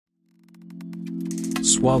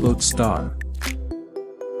Swallowed Star.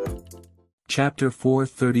 Chapter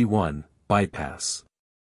 431, Bypass.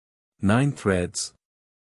 9 threads.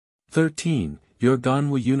 13. Your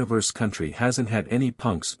Ganwu Universe country hasn't had any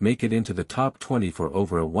punks make it into the top 20 for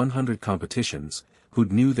over 100 competitions,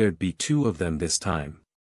 who'd knew there'd be 2 of them this time.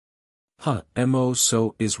 Mo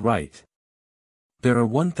so is right. There are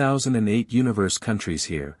 1008 universe countries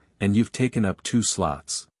here, and you've taken up 2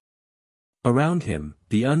 slots. Around him,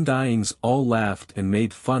 the Undyings all laughed and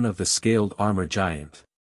made fun of the scaled armor giant.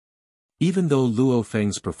 Even though Luo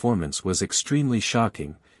Feng's performance was extremely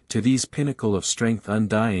shocking, to these pinnacle of strength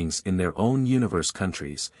Undyings in their own universe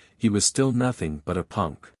countries, he was still nothing but a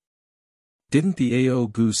punk. Didn't the Ao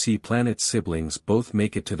Gu Sea planet siblings both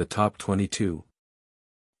make it to the top 22?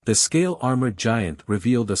 The scale-armored giant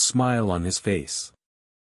revealed a smile on his face.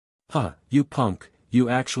 You punk, you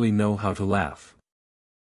actually know how to laugh.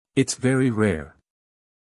 It's very rare.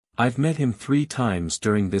 I've met him 3 times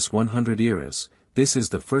during this 100 eras, this is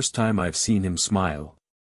the first time I've seen him smile.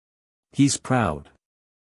 He's proud.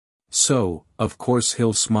 So, of course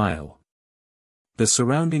he'll smile. The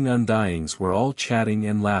surrounding Undyings were all chatting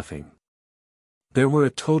and laughing. There were a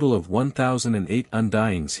total of 1008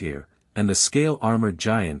 Undyings here, and the scale-armored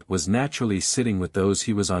giant was naturally sitting with those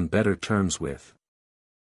he was on better terms with.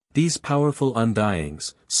 These powerful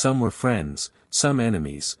Undyings, some were friends, some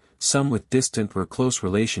enemies, some with distant or close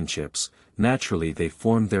relationships, naturally they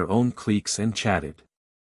formed their own cliques and chatted.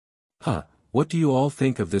 What do you all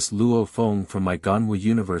think of this Luo Feng from my Ganwu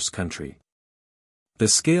Universe country? The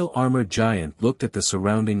scale-armored giant looked at the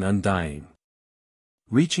surrounding Undying.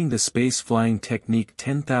 Reaching the space-flying technique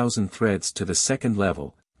 10,000 threads to the 2nd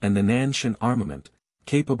level, and the Nanshan armament,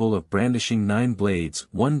 capable of brandishing 9 blades,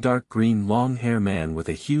 one dark green long-hair man with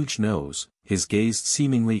a huge nose, his gaze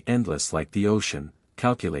seemingly endless like the ocean,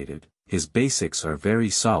 calculated, his basics are very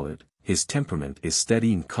solid, his temperament is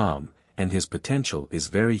steady and calm, and his potential is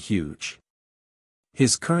very huge.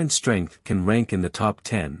 His current strength can rank in the top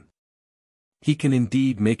 10. He can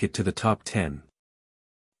indeed make it to the top 10.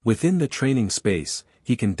 Within the training space,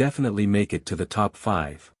 he can definitely make it to the top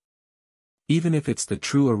 5. Even if it's the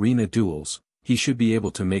true arena duels, he should be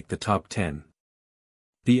able to make the top 10.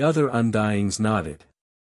 The other Undyings nodded.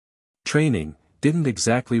 Training didn't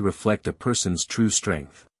exactly reflect a person's true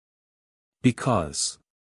strength. Because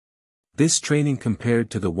this training compared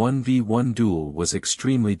to the 1v1 duel was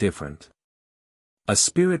extremely different. A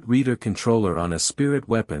spirit reader controller on a spirit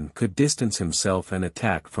weapon could distance himself and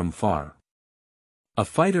attack from far. A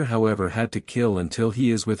fighter however had to kill until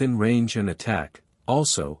he is within range and attack,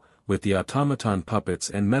 also, with the automaton puppets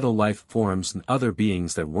and metal life forms and other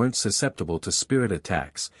beings that weren't susceptible to spirit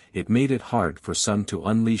attacks, it made it hard for some to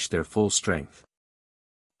unleash their full strength.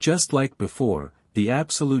 Just like before, the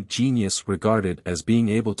absolute genius regarded as being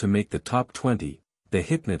able to make the top 20, the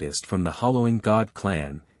hypnotist from the Hollowing God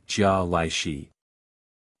clan, Jia Laishi.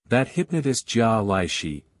 That hypnotist Jia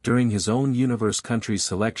Laishi, during his own universe country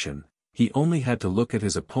selection, he only had to look at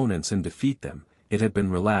his opponents and defeat them, it had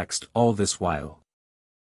been relaxed all this while.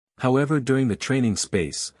 However during the training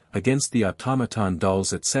space, against the automaton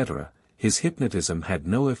dolls etc., his hypnotism had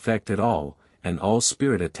no effect at all, and all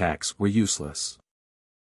spirit attacks were useless.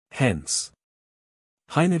 Hence,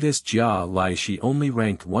 hypnotist Jia Laishi only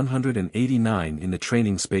ranked 189 in the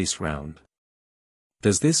training space round.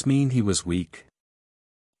 Does this mean he was weak?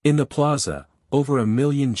 In the plaza, over 1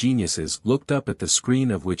 million geniuses looked up at the screen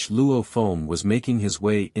of which Luo Feng was making his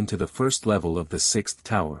way into the 1st level of the 6th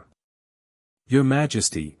tower. Your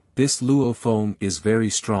Majesty, this Luo Feng is very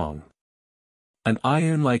strong. An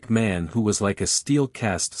iron-like man who was like a steel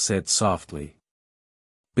cast said softly.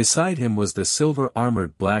 Beside him was the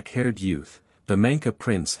silver-armored black-haired youth, the Manka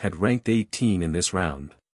prince had ranked 18 in this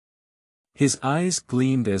round. His eyes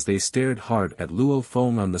gleamed as they stared hard at Luo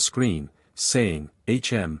Feng on the screen, saying,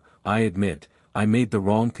 I admit, I made the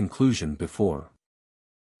wrong conclusion before.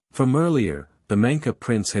 From earlier, the Manka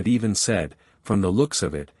prince had even said, from the looks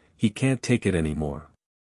of it, he can't take it anymore.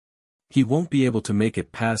 He won't be able to make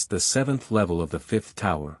it past the 7th level of the 5th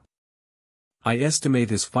tower. I estimate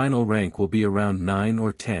his final rank will be around 9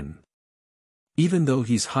 or 10. Even though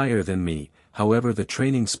he's higher than me, however the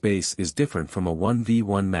training space is different from a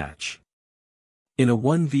 1v1 match. In a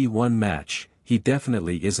 1v1 match, he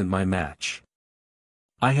definitely isn't my match.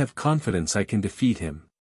 I have confidence I can defeat him.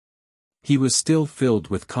 He was still filled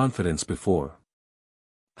with confidence before.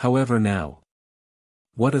 However now.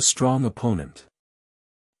 What a strong opponent.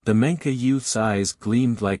 The Menka youth's eyes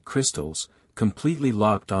gleamed like crystals, completely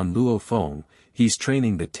locked on Luo Feng, he's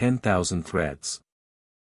training the 10,000 threads.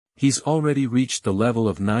 He's already reached the level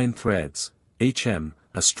of 9 threads,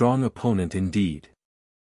 a strong opponent indeed.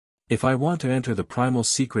 If I want to enter the primal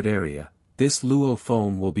secret area, this Luo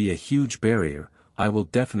Feng will be a huge barrier, I will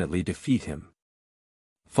definitely defeat him.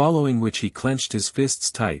 Following which he clenched his fists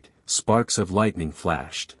tight, sparks of lightning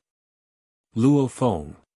flashed. Luo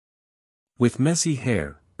Feng. With messy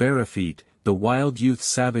hair, bare feet, the wild youth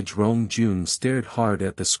savage Rong Jun stared hard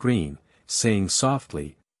at the screen, saying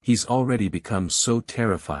softly, he's already become so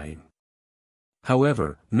terrifying.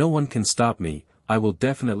 However, no one can stop me, I will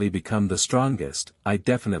definitely become the strongest, I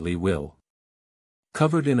definitely will.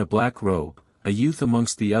 Covered in a black robe, a youth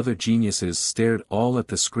amongst the other geniuses stared all at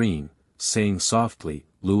the screen, saying softly,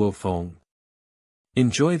 Luo Feng.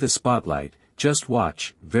 Enjoy the spotlight, just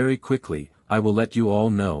watch, very quickly, I will let you all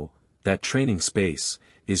know, that training space,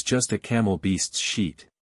 is just a camel beast's sheet.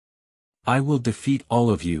 I will defeat all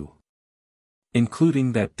of you.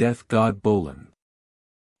 Including that death god Bolin.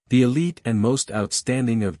 The elite and most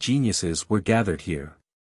outstanding of geniuses were gathered here.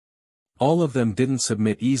 All of them didn't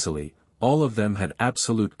submit easily, all of them had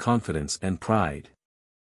absolute confidence and pride.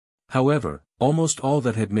 However, almost all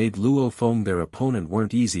that had made Luo Feng their opponent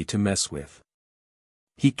weren't easy to mess with.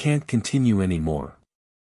 He can't continue anymore.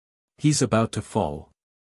 He's about to fall.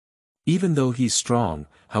 Even though he's strong,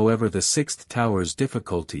 however, the sixth tower's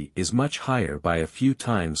difficulty is much higher by a few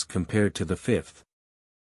times compared to the fifth.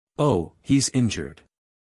 Oh, he's injured.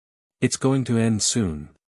 It's going to end soon.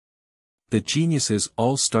 The geniuses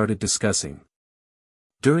all started discussing.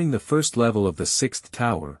 During the first level of the sixth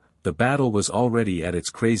tower, the battle was already at its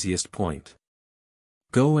craziest point.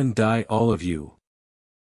 Go and die all of you.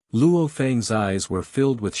 Luo Feng's eyes were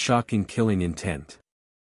filled with shocking killing intent.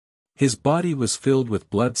 His body was filled with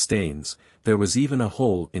blood stains, there was even a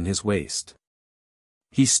hole in his waist.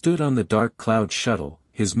 He stood on the dark cloud shuttle,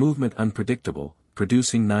 his movement unpredictable,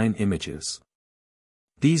 producing 9 images.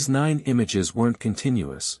 These 9 images weren't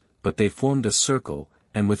continuous, but they formed a circle,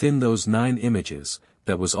 and within those 9 images,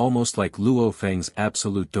 that was almost like Luo Feng's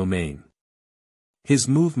absolute domain. His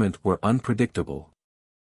movement were unpredictable.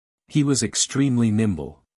 He was extremely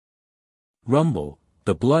nimble. Rumble,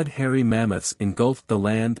 the blood-hairy mammoths engulfed the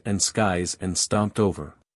land and skies and stomped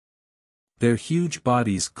over. Their huge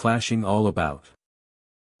bodies clashing all about.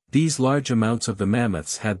 These large amounts of the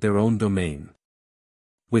mammoths had their own domain.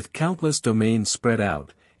 With countless domains spread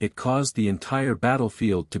out, it caused the entire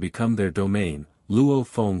battlefield to become their domain. Luo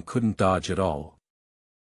Feng couldn't dodge at all.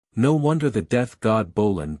 No wonder the death god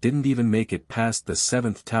Bolin didn't even make it past the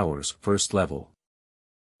 7th tower's first level.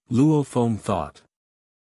 Luo Feng thought.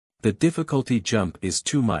 The difficulty jump is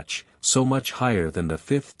too much, so much higher than the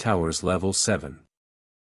 5th tower's level 7.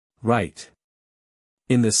 Right.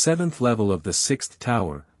 In the 7th level of the 6th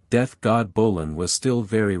tower, death god Bolin was still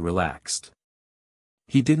very relaxed.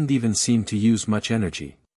 He didn't even seem to use much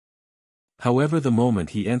energy. However, the moment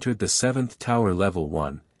he entered the 7th tower level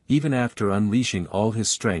 1, even after unleashing all his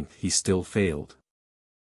strength he still failed.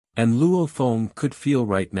 And Luo Feng could feel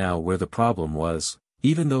right now where the problem was,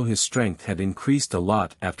 even though his strength had increased a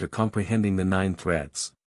lot after comprehending the 9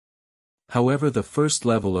 threads. However, the first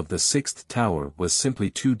level of the 6th tower was simply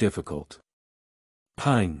too difficult.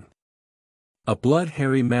 Pang! A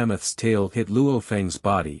blood-hairy mammoth's tail hit Luo Feng's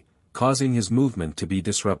body, causing his movement to be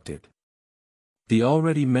disrupted. The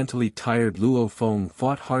already mentally tired Luo Feng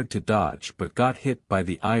fought hard to dodge but got hit by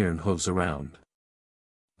the iron hooves around.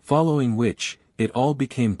 Following which, it all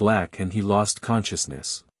became black and he lost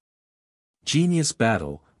consciousness. Genius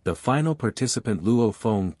battle, the final participant Luo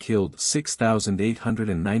Feng killed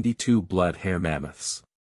 6,892 blood-hair mammoths.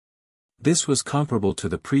 This was comparable to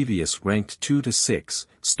the previous ranked 2 to 6,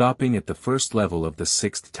 stopping at the first level of the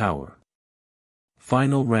 6th tower.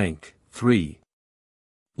 Final rank, 3.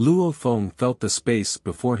 Luo Feng felt the space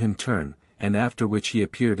before him turn, and after which he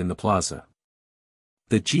appeared in the plaza.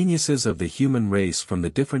 The geniuses of the human race from the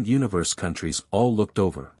different universe countries all looked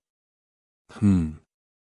over.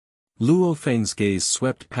 Luo Feng's gaze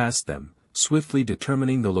swept past them, swiftly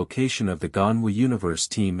determining the location of the Ganwu universe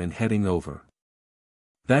team and heading over.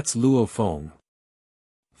 That's Luo Feng.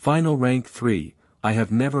 Final rank 3, I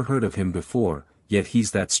have never heard of him before, yet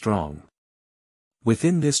he's that strong.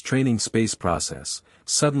 Within this training space process,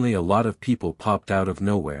 suddenly a lot of people popped out of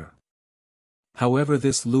nowhere. However,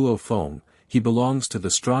 this Luo Feng, he belongs to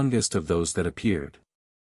the strongest of those that appeared.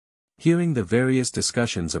 Hearing the various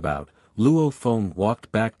discussions about, Luo Feng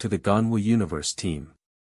walked back to the Ganwu universe team.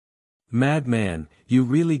 Madman, you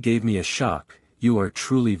really gave me a shock, you are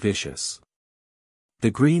truly vicious.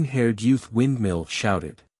 The green-haired youth windmill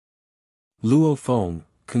shouted. Luo Feng,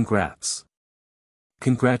 congrats.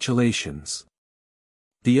 Congratulations.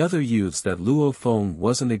 The other youths that Luo Feng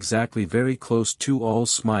wasn't exactly very close to all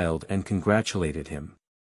smiled and congratulated him.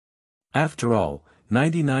 After all,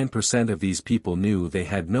 99% of these people knew they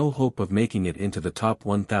had no hope of making it into the top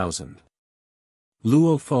 1,000.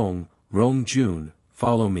 Luo Feng, Rong Jun,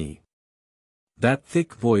 follow me. That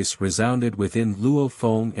thick voice resounded within Luo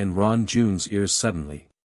Feng and Ron Jun's ears suddenly.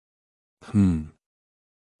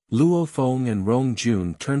 Luo Feng and Rong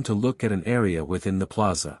Jun turned to look at an area within the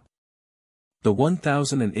plaza. The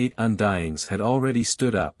 1008 Undyings had already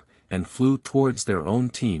stood up, and flew towards their own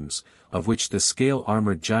teams, of which the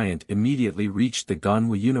scale-armored giant immediately reached the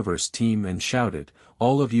Ganwu Universe team and shouted,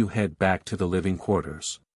 "All of you head back to the living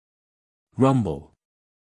quarters." Rumble.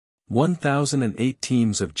 1008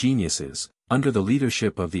 teams of geniuses, under the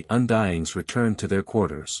leadership of the Undyings, returned to their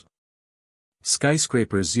quarters.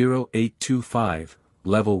 Skyscraper 0825,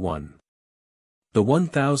 Level 1. The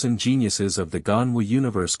 1000 geniuses of the Ganwu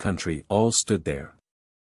Universe country all stood there.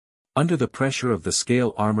 Under the pressure of the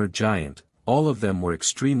scale-armored giant, all of them were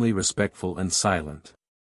extremely respectful and silent.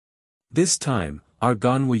 This time, our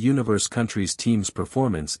Ganwu Universe country's team's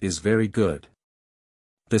performance is very good.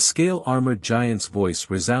 The scale-armored giant's voice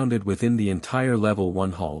resounded within the entire Level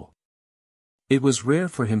 1 hall. It was rare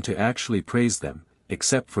for him to actually praise them,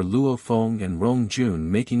 except for Luo Feng and Rong Jun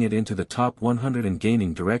making it into the top 100 and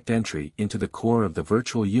gaining direct entry into the core of the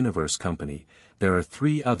Virtual Universe Company. There are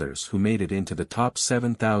 3 others who made it into the top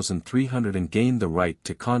 7,300 and gained the right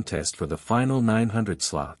to contest for the final 900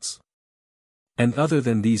 slots. And other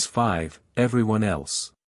than these 5, everyone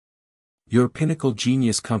else. Your pinnacle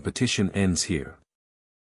genius competition ends here.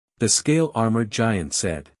 The scale-armored giant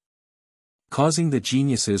said, causing the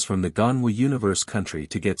geniuses from the Ganwu Universe country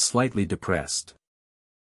to get slightly depressed.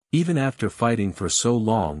 Even after fighting for so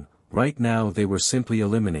long, right now they were simply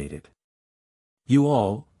eliminated. You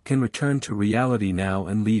all can return to reality now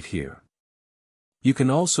and leave here. You can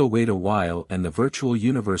also wait a while and the Virtual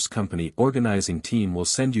Universe Company organizing team will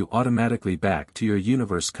send you automatically back to your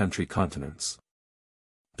universe country continents.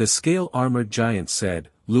 The scale-armored giant said,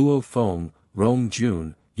 Luo Feng, Rong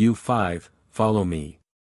Jun, you 5, follow me.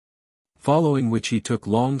 Following which he took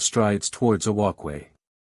long strides towards a walkway.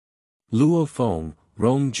 Luo Feng,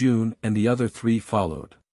 Rong Jun and the other 3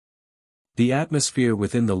 followed. The atmosphere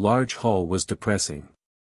within the large hall was depressing.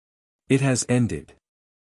 It has ended.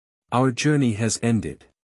 Our journey has ended.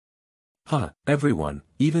 Everyone,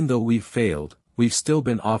 even though we've failed, we've still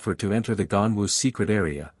been offered to enter the Ganwu's secret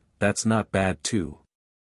area, that's not bad too.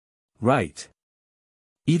 Right.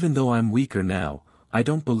 Even though I'm weaker now, I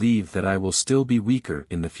don't believe that I will still be weaker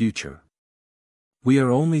in the future. We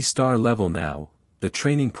are only star level now, the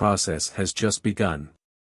training process has just begun.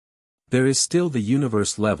 There is still the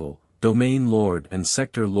universe level, domain lord and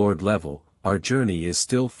sector lord level, our journey is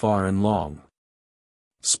still far and long.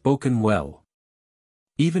 Spoken well.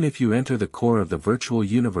 Even if you enter the core of the Virtual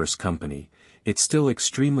Universe Company, it's still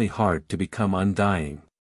extremely hard to become undying.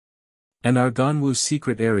 And our Ganwu's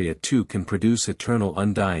secret area too can produce eternal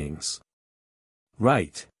undyings.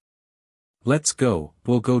 Right. Let's go,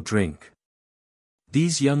 we'll go drink.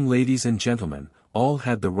 These young ladies and gentlemen, all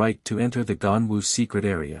had the right to enter the Ganwu's secret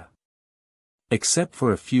area. Except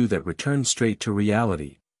for a few that returned straight to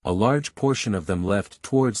reality, a large portion of them left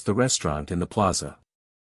towards the restaurant in the plaza.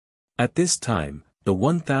 At this time, the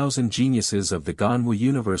 1000 geniuses of the Ganwu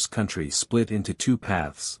Universe country split into 2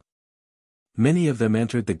 paths. Many of them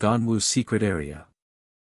entered the Ganwu's secret area.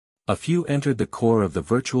 A few entered the core of the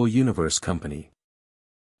Virtual Universe Company.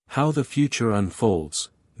 How the future unfolds,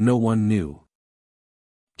 no one knew.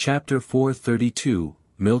 Chapter 432,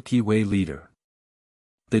 Milky Way Leader.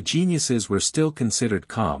 The geniuses were still considered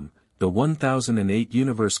calm, the 1008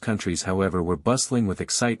 universe countries however were bustling with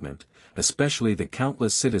excitement, especially the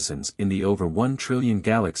countless citizens in the over 1 trillion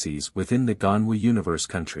galaxies within the Ganwu Universe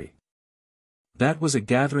country. That was a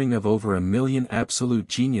gathering of over 1 million absolute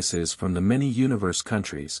geniuses from the many universe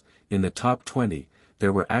countries. In the top 20,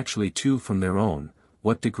 there were actually 2 from their own.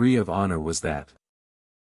 What degree of honor was that?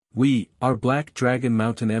 Our Black Dragon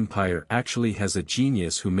Mountain Empire actually has a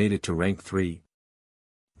genius who made it to rank 3.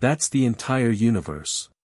 That's the entire universe.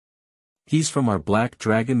 He's from our Black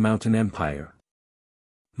Dragon Mountain Empire.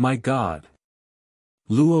 My God.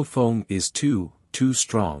 Luo Feng is too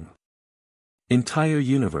strong. Entire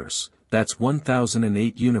universe, that's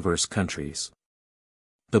 1008 universe countries.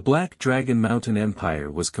 The Black Dragon Mountain Empire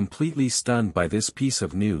was completely stunned by this piece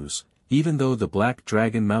of news. Even though the Black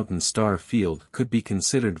Dragon Mountain star field could be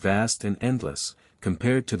considered vast and endless,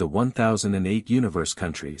 compared to the 1008 universe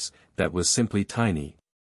countries, that was simply tiny.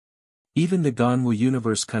 Even the Ganwu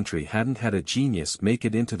Universe country hadn't had a genius make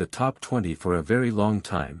it into the top 20 for a very long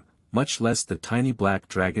time, much less the tiny Black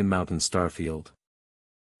Dragon Mountain starfield.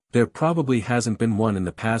 There probably hasn't been one in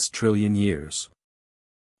the past trillion years.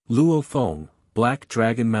 Luo Feng, Black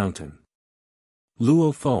Dragon Mountain.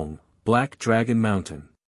 Luo Feng, Black Dragon Mountain.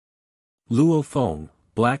 Luo Feng,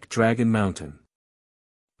 Black Dragon Mountain.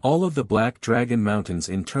 All of the Black Dragon Mountain's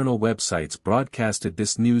internal websites broadcasted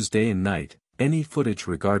this news day and night. Any footage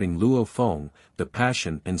regarding Luo Feng, the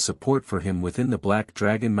passion and support for him within the Black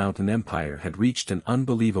Dragon Mountain Empire had reached an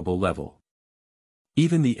unbelievable level.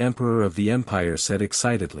 Even the Emperor of the Empire said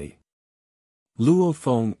excitedly, "Luo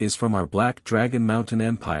Feng is from our Black Dragon Mountain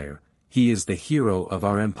Empire, he is the hero of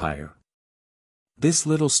our empire." This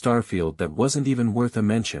little starfield that wasn't even worth a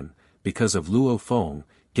mention, because of Luo Feng,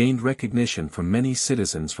 gained recognition from many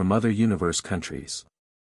citizens from other universe countries.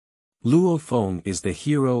 Luo Feng is the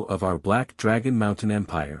hero of our Black Dragon Mountain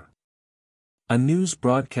Empire. A news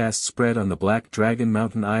broadcast spread on the Black Dragon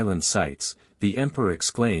Mountain Island sites. The Emperor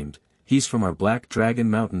exclaimed, "He's from our Black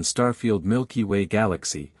Dragon Mountain starfield Milky Way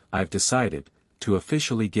galaxy. I've decided to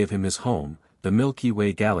officially give him his home, the Milky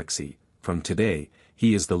Way galaxy. From today,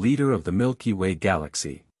 he is the leader of the Milky Way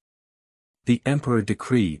galaxy." The Emperor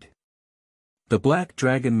decreed. The Black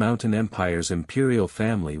Dragon Mountain Empire's imperial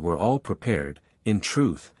family were all prepared. In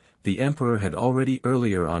truth, the Emperor had already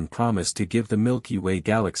earlier on promised to give the Milky Way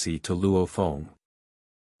galaxy to Luo Feng.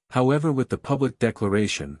 However, with the public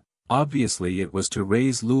declaration, obviously it was to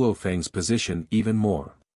raise Luo Feng's position even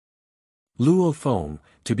more. Luo Feng,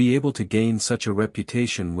 to be able to gain such a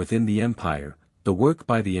reputation within the empire, the work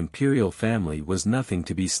by the imperial family was nothing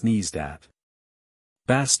to be sneezed at.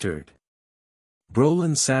 Bastard!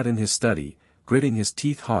 Brolin sat in his study, gritting his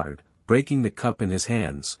teeth hard, breaking the cup in his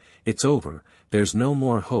hands. "It's over, there's no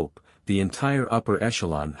more hope, the entire upper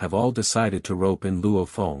echelon have all decided to rope in Luo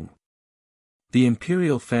Feng." The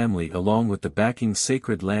imperial family along with the backing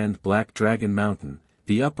sacred land Black Dragon Mountain,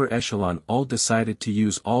 the upper echelon all decided to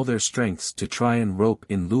use all their strengths to try and rope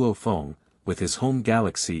in Luo Feng, with his home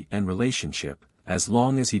galaxy and relationship. As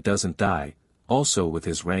long as he doesn't die, also with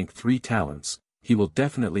his rank 3 talents, he will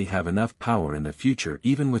definitely have enough power in the future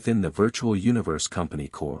even within the Virtual Universe Company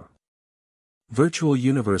core. Virtual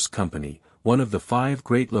Universe Company, one of the 5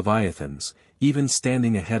 great Leviathans, even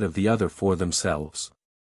standing ahead of the other 4 themselves.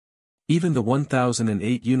 Even the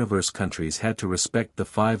 1008 universe countries had to respect the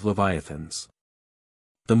 5 Leviathans.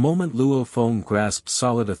 The moment Luo Feng grasped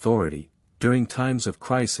solid authority, during times of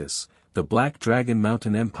crisis, the Black Dragon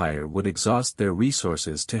Mountain Empire would exhaust their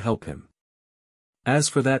resources to help him. As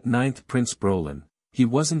for that 9th Prince Brolin, he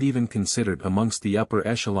wasn't even considered amongst the upper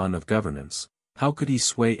echelon of governance. How could he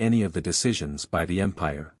sway any of the decisions by the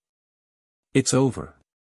empire? It's over.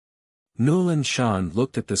 Nolan Shan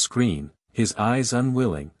looked at the screen, his eyes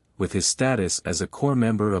unwilling. With his status as a core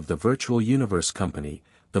member of the Virtual Universe Company,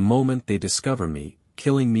 the moment they discover me,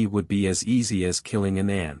 killing me would be as easy as killing an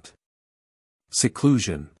ant.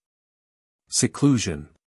 Seclusion. Seclusion.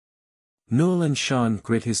 Nolan Shan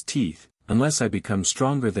grit his teeth. "Unless I become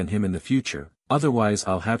stronger than him in the future, otherwise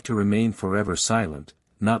I'll have to remain forever silent,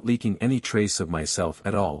 not leaking any trace of myself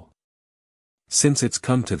at all. Since it's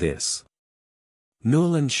come to this."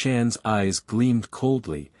 Nolan Shan's eyes gleamed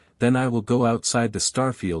coldly. "Then I will go outside the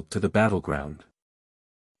starfield to the battleground.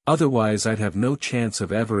 Otherwise I'd have no chance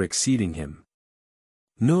of ever exceeding him."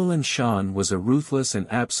 Nolan Shan was a ruthless and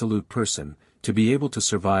absolute person. To be able to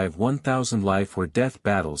survive 1000 life or death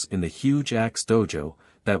battles in the huge Axe Dojo,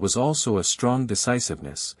 that was also a strong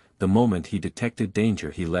decisiveness. The moment he detected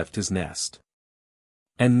danger he left his nest.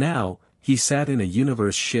 And now, he sat in a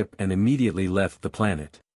universe ship and immediately left the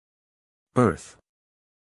planet Earth.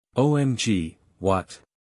 OMG, what?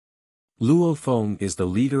 Luo Feng is the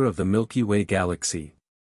leader of the Milky Way galaxy.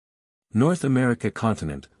 North America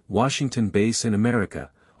continent, Washington base in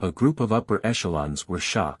America, a group of upper echelons were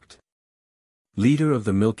shocked. Leader of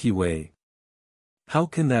the Milky Way? How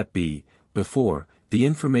can that be? Before, the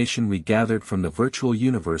information we gathered from the virtual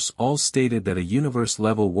universe all stated that a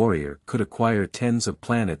universe-level warrior could acquire tens of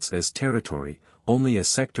planets as territory, only a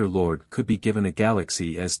sector lord could be given a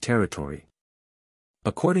galaxy as territory.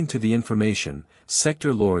 According to the information,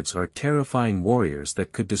 sector lords are terrifying warriors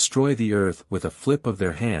that could destroy the Earth with a flip of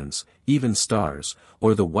their hands. Even stars,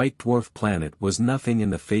 or the white dwarf planet was nothing in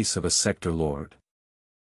the face of a sector lord.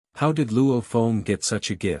 How did Luo Feng get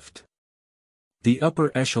such a gift? The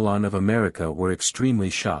upper echelon of America were extremely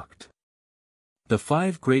shocked. The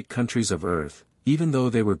 5 great countries of Earth, even though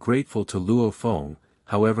they were grateful to Luo Feng,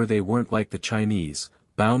 however they weren't like the Chinese,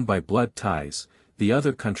 bound by blood ties. The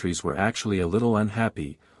other countries were actually a little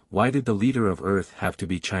unhappy. Why did the leader of Earth have to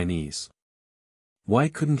be Chinese? Why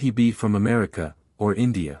couldn't he be from America, or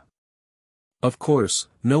India? Of course,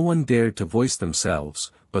 no one dared to voice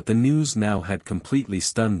themselves, but the news now had completely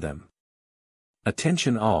stunned them.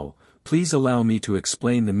 Attention all, please allow me to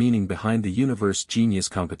explain the meaning behind the Universe Genius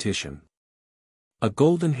competition. A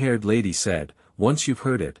golden-haired lady said, once you've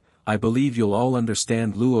heard it, I believe you'll all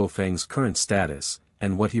understand Luo Feng's current status,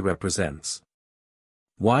 and what he represents.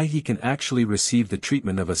 Why he can actually receive the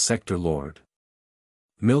treatment of a sector lord.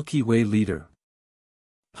 Milky Way leader.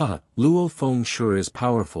 Luo Feng sure is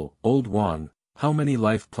powerful, old Wang. How many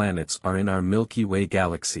life planets are in our Milky Way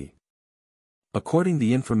galaxy? According to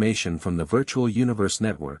the information from the Virtual Universe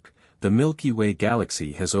Network, the Milky Way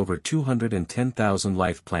galaxy has over 210,000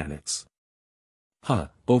 life planets.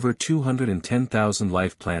 Over 210,000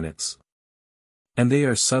 life planets. And they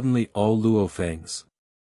are suddenly all Luo Fengs.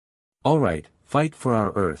 Alright, fight for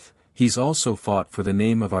our Earth. He's also fought for the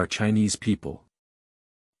name of our Chinese people.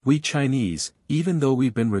 We Chinese, even though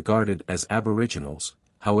we've been regarded as aboriginals,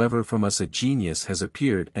 however from us a genius has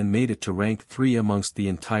appeared and made it to rank 3 amongst the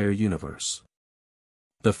entire universe.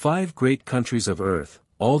 The 5 great countries of Earth,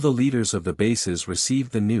 all the leaders of the bases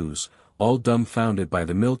received the news, all dumbfounded by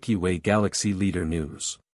the Milky Way galaxy leader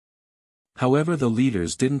news. However, the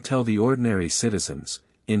leaders didn't tell the ordinary citizens.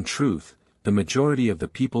 In truth, the majority of the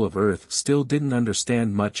people of Earth still didn't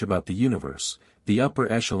understand much about the universe. The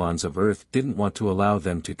upper echelons of Earth didn't want to allow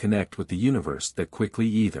them to connect with the universe that quickly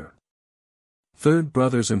either. Third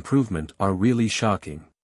brother's improvement are really shocking.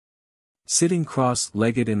 Sitting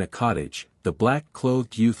cross-legged in a cottage, the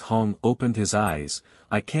black-clothed youth Hong opened his eyes.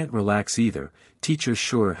 I can't relax either. Teacher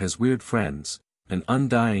sure has weird friends. An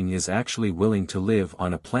undying is actually willing to live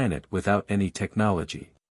on a planet without any technology.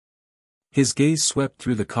 His gaze swept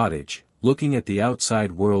through the cottage, looking at the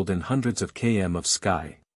outside world and hundreds of km of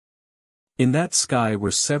sky. In that sky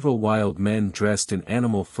were several wild men dressed in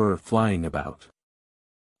animal fur flying about.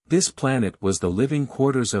 This planet was the living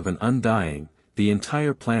quarters of an undying. The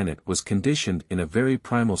entire planet was conditioned in a very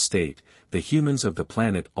primal state. The humans of the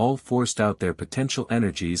planet all forced out their potential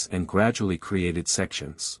energies and gradually created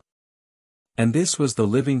sections. And this was the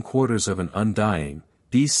living quarters of an undying.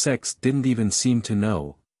 These sects didn't even seem to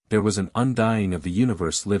know there was an undying of the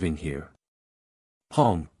universe living here.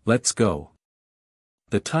 Hong, let's go.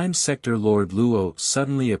 The Time Sector Lord Luo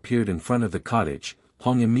suddenly appeared in front of the cottage.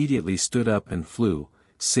 Hong immediately stood up and flew,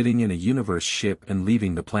 sitting in a universe ship and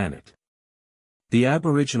leaving the planet. The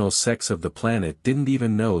aboriginal sects of the planet didn't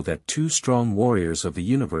even know that 2 strong warriors of the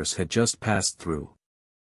universe had just passed through.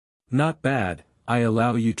 Not bad, I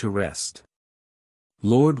allow you to rest.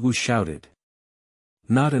 Lord Wu shouted.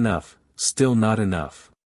 Not enough, still not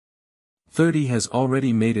enough. 30 has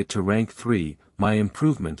already made it to rank 3, my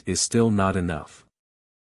improvement is still not enough.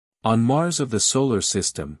 On Mars of the solar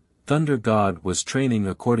system, Thunder God was training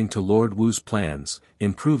according to Lord Wu's plans,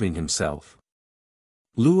 improving himself.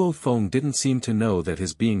 Luo Feng didn't seem to know that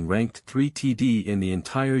his being ranked 3 TD in the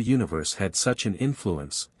entire universe had such an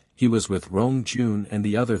influence. He was with Rong Jun and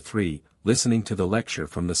the other 3, listening to the lecture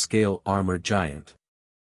from the scale armored giant.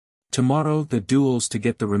 Tomorrow the duels to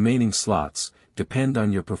get the remaining slots depend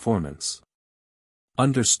on your performance.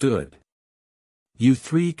 Understood. You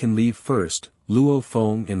 3 can leave first, Luo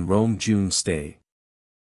Feng and Rong Jun stay.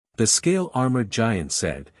 The scale armored giant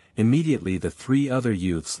said. Immediately the 3 other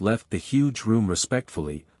youths left the huge room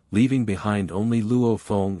respectfully, leaving behind only Luo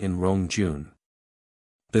Feng and Rong Jun.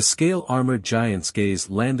 The scale-armored giant's gaze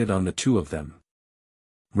landed on the 2 of them.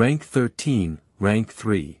 Rank 13, rank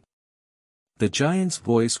 3. The giant's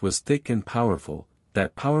voice was thick and powerful.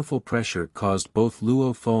 That powerful pressure caused both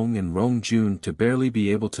Luo Feng and Rong Jun to barely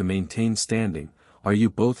be able to maintain standing. Are you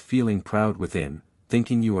both feeling proud within,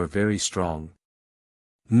 thinking you are very strong?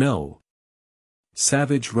 No.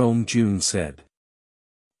 Savage Rong Jun said.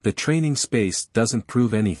 The training space doesn't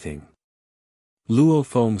prove anything. Luo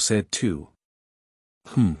Feng said too.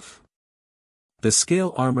 Humph. The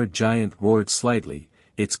scale-armored giant roared slightly.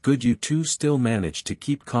 It's good you 2 still managed to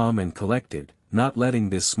keep calm and collected, not letting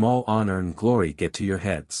this small honor and glory get to your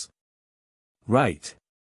heads. Right.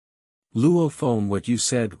 Luo Feng, what you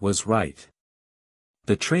said was right.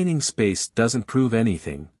 The training space doesn't prove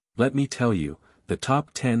anything. Let me tell you, the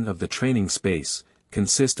top 10 of the training space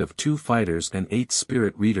consist of 2 fighters and 8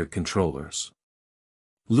 spirit reader controllers.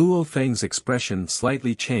 Luo Feng's expression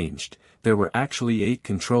slightly changed. There were actually 8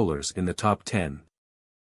 controllers in the top 10.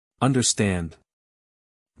 Understand?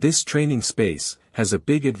 This training space has a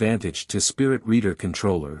big advantage to spirit reader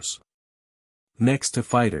controllers. Next to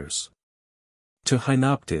fighters. To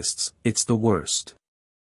Hynoptists, it's the worst.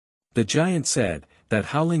 The giant said, that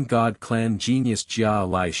Howling God clan genius Jia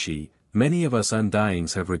Lai Shi, many of us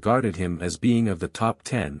Undyings have regarded him as being of the top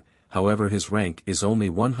 10, however his rank is only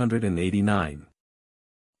 189.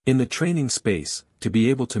 In the training space, to be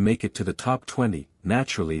able to make it to the top 20,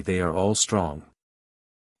 naturally they are all strong.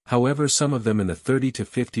 However, some of them in the 30 to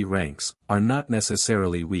 50 ranks, are not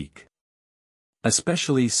necessarily weak.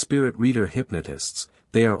 Especially spirit reader hypnotists,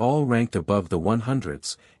 they are all ranked above the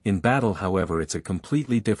 100s, in battle however it's a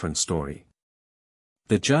completely different story.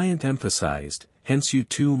 The giant emphasized, hence you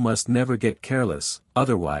too must never get careless,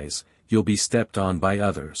 otherwise, you'll be stepped on by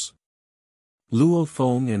others. Luo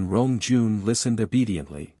Feng and Rong Jun listened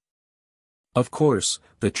obediently. Of course,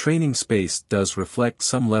 the training space does reflect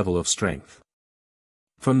some level of strength.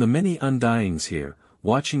 From the many undyings here,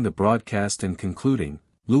 watching the broadcast and concluding,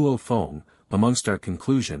 Luo Feng, amongst our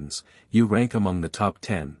conclusions, you rank among the top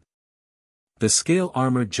 10. The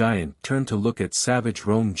scale-armored giant turned to look at savage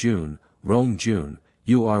Rong Jun,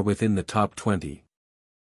 you are within the top 20.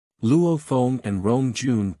 Luo Feng and Rong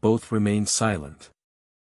Jun both remained silent.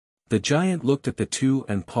 The giant looked at the two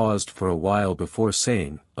and paused for a while before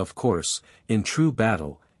saying, of course, in true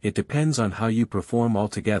battle, it depends on how you perform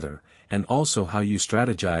altogether, and also how you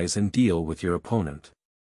strategize and deal with your opponent.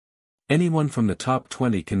 Anyone from the top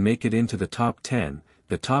 20 can make it into the top 10,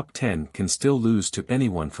 the top 10 can still lose to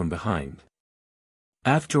anyone from behind.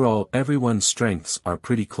 After all, everyone's strengths are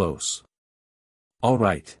pretty close.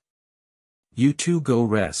 Alright. You two go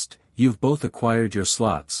rest, you've both acquired your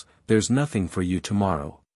slots, there's nothing for you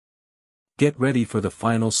tomorrow. Get ready for the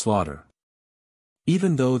final slaughter.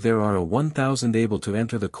 Even though there are 1,000 able to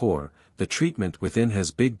enter the core, the treatment within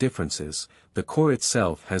has big differences. The core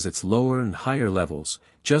itself has its lower and higher levels,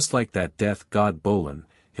 just like that death god Bolin,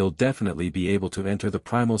 he'll definitely be able to enter the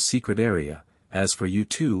primal secret area. As for you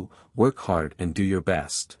two, work hard and do your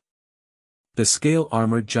best. The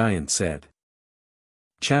scale-armored giant said.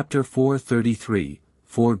 Chapter 433,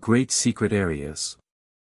 4 Great Secret Areas.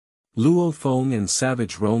 Luo Feng and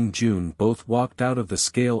Savage Rong Jun both walked out of the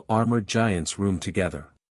scale-armored giant's room together.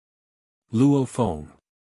 Luo Feng.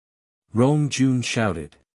 Rong Jun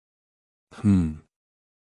shouted.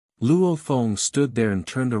 Luo Feng stood there and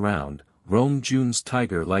turned around. Rong Jun's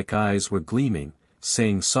tiger-like eyes were gleaming,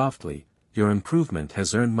 saying softly, your improvement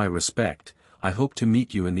has earned my respect, I hope to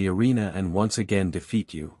meet you in the arena and once again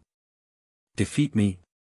defeat you. Defeat me?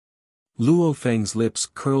 Luo Feng's lips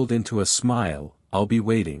curled into a smile, I'll be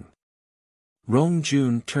waiting. Rong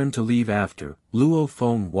Jun turned to leave after. Luo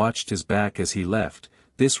Feng watched his back as he left.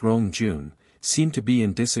 This Rong Jun seemed to be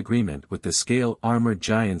in disagreement with the scale-armored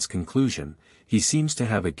giant's conclusion, he seems to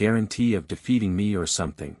have a guarantee of defeating me or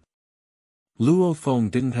something. Luo Feng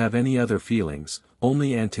didn't have any other feelings,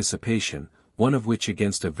 only anticipation, one of which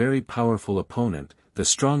against a very powerful opponent, the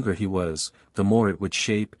stronger he was, the more it would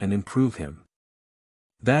shape and improve him.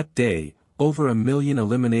 That day, over 1 million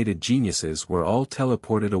eliminated geniuses were all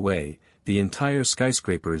teleported away. The entire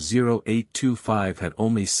skyscraper 0825 had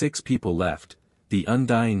only 6 people left, the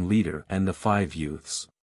undying leader and the 5 youths.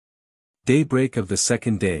 Daybreak of the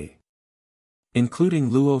second day.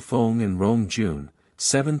 Including Luo Feng and Rong Jun,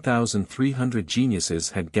 7,300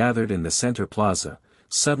 geniuses had gathered in the center plaza.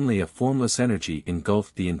 Suddenly a formless energy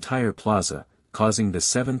engulfed the entire plaza, causing the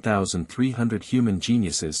 7,300 human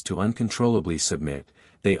geniuses to uncontrollably submit.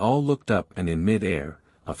 They all looked up and in mid-air,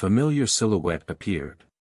 a familiar silhouette appeared.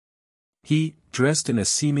 He, dressed in a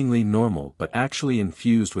seemingly normal but actually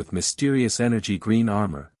infused with mysterious energy green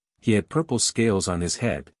armor, he had purple scales on his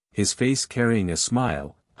head, his face carrying a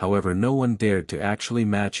smile, however no one dared to actually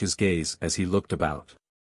match his gaze as he looked about.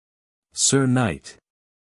 Sir Knight.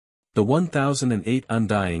 The 1,008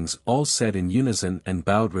 undyings all said in unison and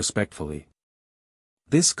bowed respectfully.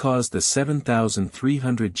 This caused the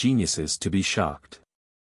 7,300 geniuses to be shocked.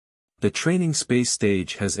 The training space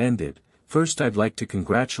stage has ended. First I'd like to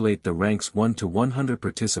congratulate the ranks 1 to 100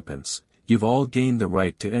 participants, you've all gained the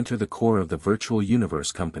right to enter the core of the Virtual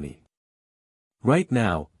Universe Company. Right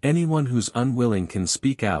now, anyone who's unwilling can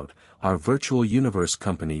speak out, our Virtual Universe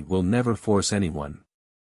Company will never force anyone.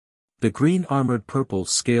 The green-armored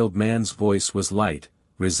purple-scaled man's voice was light,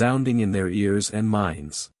 resounding in their ears and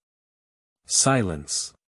minds.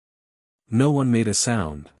 Silence. No one made a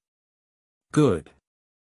sound. Good.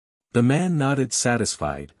 The man nodded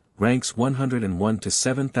satisfied. Ranks 101 to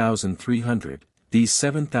 7,300, these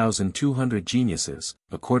 7,200 geniuses,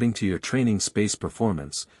 according to your training space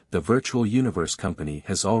performance, the Virtual Universe Company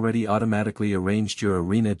has already automatically arranged your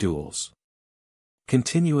arena duels.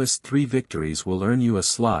 Continuous 3 victories will earn you a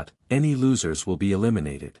slot, any losers will be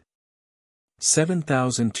eliminated.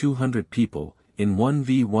 7,200 people, in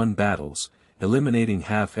 1v1 battles, eliminating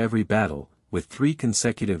half every battle, with 3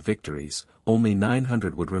 consecutive victories, only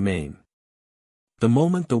 900 would remain. The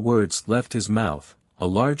moment the words left his mouth, a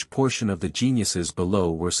large portion of the geniuses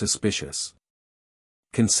below were suspicious.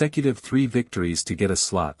 Consecutive 3 victories to get a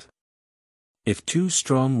slot. If 2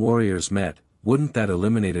 strong warriors met, wouldn't that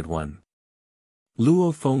eliminated one?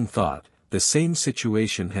 Luo Feng thought, the same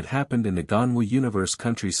situation had happened in the Ganwu Universe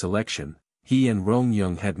country selection, he and Rong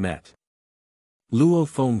Yung had met. Luo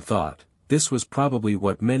Feng thought, this was probably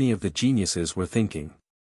what many of the geniuses were thinking.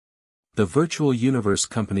 The virtual universe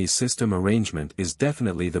company's system arrangement is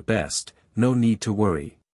definitely the best, no need to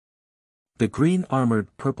worry. The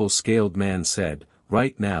green-armored purple-scaled man said,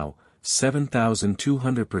 right now,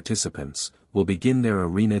 7,200 participants will begin their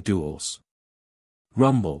arena duels.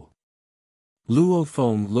 Rumble. Luo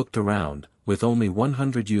Feng looked around, with only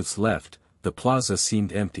 100 youths left, the plaza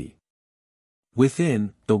seemed empty.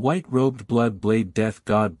 Within, the white-robed blood-blade death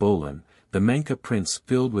god Bolin, the Menka prince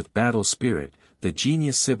filled with battle spirit, the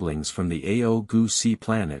genius siblings from the Ao Gu Sea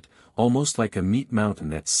planet, almost like a meat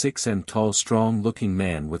mountain at 6 tall strong-looking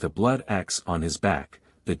man with a blood axe on his back,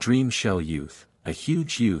 the dream shell youth, a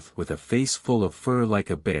huge youth with a face full of fur like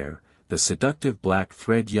a bear, the seductive black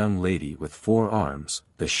thread young lady with 4 arms,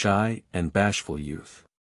 the shy and bashful youth.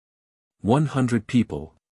 100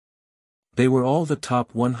 people. They were all the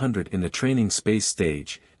top 100 in the training space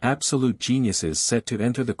stage, absolute geniuses set to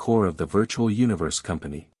enter the core of the virtual universe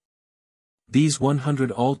company. These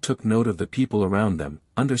 100 all took note of the people around them,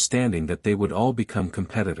 understanding that they would all become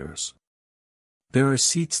competitors. There are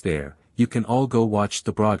seats there, you can all go watch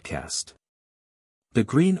the broadcast. The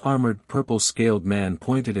green-armored purple-scaled man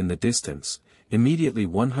pointed in the distance. Immediately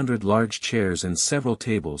 100 large chairs and several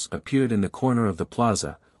tables appeared in the corner of the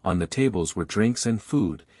plaza. On the tables were drinks and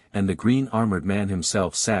food, and the green-armored man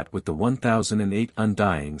himself sat with the 1008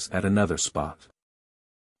 undyings at another spot.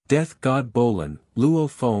 Death god Bolin, Luo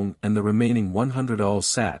Feng and the remaining 100 all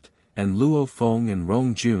sat, and Luo Feng and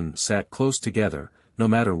Rong Jun sat close together. No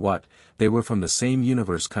matter what, they were from the same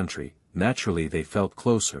universe country, naturally they felt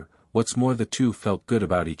closer. What's more, the two felt good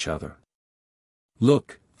about each other.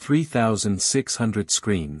 Look, 3,600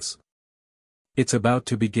 screens. It's about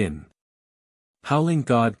to begin. Howling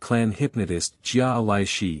God Clan hypnotist Jia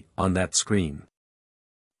Laishi on that screen.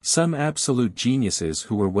 Some absolute geniuses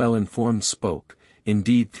who were well informed spoke.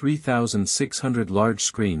 Indeed, 3,600 large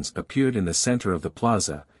screens appeared in the center of the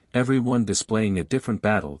plaza, every one displaying a different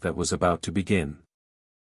battle that was about to begin.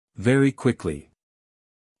 Very quickly.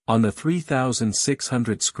 On the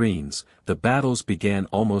 3,600 screens, the battles began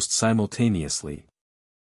almost simultaneously.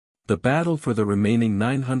 The battle for the remaining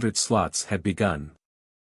 900 slots had begun.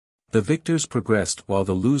 The victors progressed while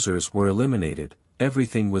the losers were eliminated.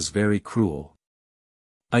 Everything was very cruel.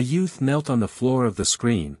 A youth knelt on the floor of the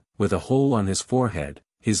screen, with a hole on his forehead,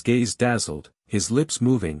 his gaze dazzled, his lips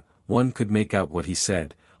moving. One could make out what he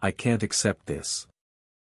said, I can't accept this.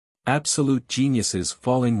 Absolute geniuses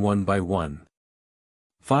falling one by one.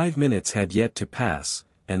 5 minutes had yet to pass,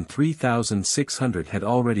 and 3,600 had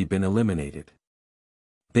already been eliminated.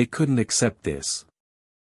 They couldn't accept this.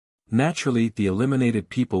 Naturally, the eliminated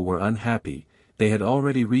people were unhappy. They had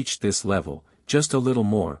already reached this level, just a little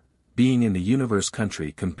more. Being in the universe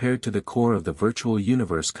country compared to the core of the virtual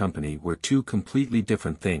universe company were two completely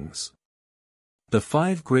different things. The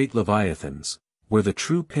 5 great leviathans were the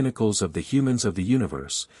true pinnacles of the humans of the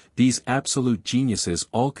universe. These absolute geniuses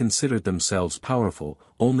all considered themselves powerful.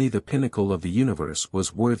 Only the pinnacle of the universe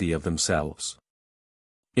was worthy of themselves.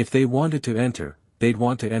 If they wanted to enter, they'd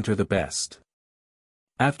want to enter the best.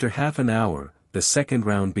 After half an hour, the second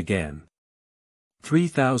round began.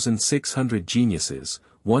 3,600 geniuses,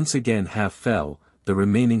 once again half fell, the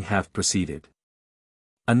remaining half proceeded.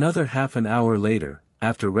 Another half an hour later,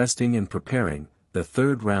 after resting and preparing, the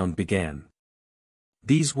third round began.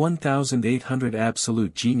 These 1,800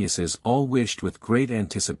 absolute geniuses all wished with great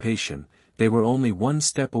anticipation. They were only one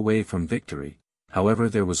step away from victory. However,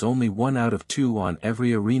 there was only 1 out of 2 on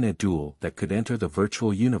every arena duel that could enter the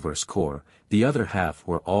virtual universe core. The other half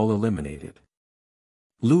were all eliminated.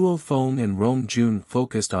 Luo Feng and Rong Jun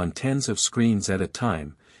focused on tens of screens at a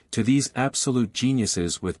time. To these absolute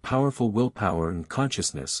geniuses with powerful willpower and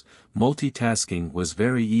consciousness, multitasking was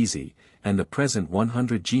very easy, and the present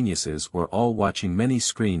 100 geniuses were all watching many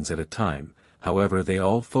screens at a time. However, they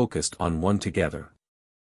all focused on one together.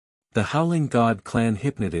 The Howling God Clan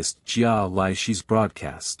hypnotist Jia Laishi's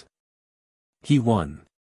broadcast. He won.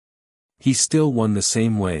 He still won the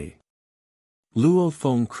same way. Luo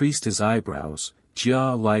Feng creased his eyebrows.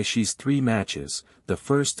 Jia Laishi's 3 matches, the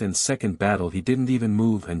first and second battle he didn't even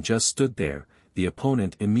move and just stood there, the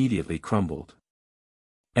opponent immediately crumbled.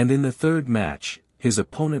 And in the third match, his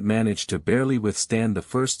opponent managed to barely withstand the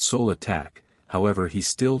first soul attack, however he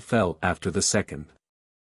still fell after the second.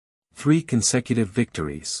 3 consecutive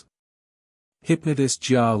victories. Hypnotist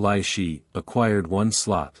Jia Laishi acquired 1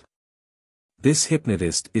 slot. This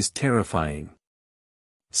hypnotist is terrifying.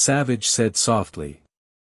 Savage said softly.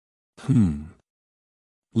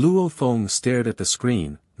 Luo Feng stared at the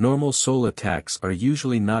screen. Normal soul attacks are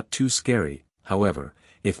usually not too scary, however,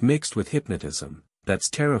 if mixed with hypnotism, that's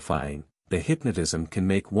terrifying. the hypnotism can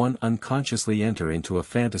make one unconsciously enter into a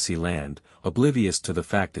fantasy land, oblivious to the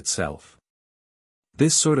fact itself.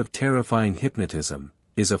 This sort of terrifying hypnotism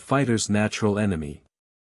is a fighter's natural enemy.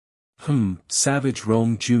 Savage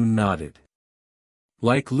Rong Jun nodded.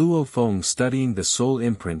 Like Luo Feng studying the soul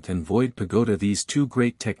imprint and void pagoda, these two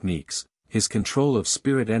great techniques, his control of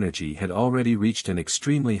spirit energy had already reached an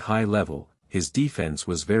extremely high level, his defense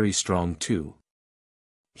was very strong too.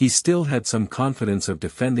 He still had some confidence of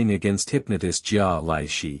defending against hypnotist Jia Lai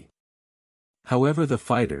Shi. However, the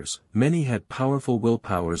fighters, many had powerful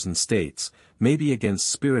willpowers and states, maybe against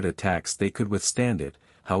spirit attacks they could withstand it,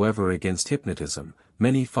 however against hypnotism,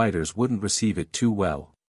 many fighters wouldn't receive it too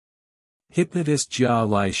well. Hypnotist Jia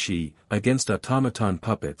Lai Shi, against automaton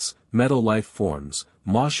puppets, metal life forms,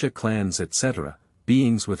 Masha clans etc.,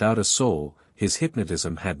 beings without a soul, his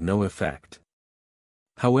hypnotism had no effect.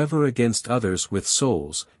 However, against others with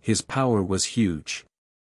souls, his power was huge.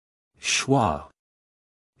 Shwa.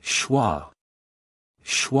 Shwa.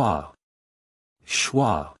 Shwa.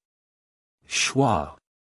 Shwa. Shwa.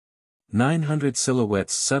 900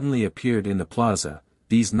 silhouettes suddenly appeared in the plaza.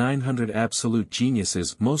 These 900 absolute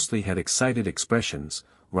geniuses mostly had excited expressions,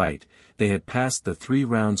 right, they had passed the 3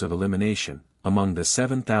 rounds of elimination, among the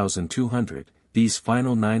 7,200, these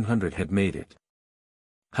final 900 had made it.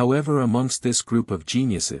 However, amongst this group of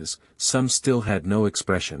geniuses, some still had no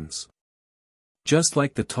expressions. Just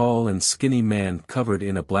like the tall and skinny man covered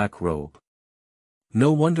in a black robe.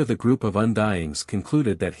 No wonder the group of undyings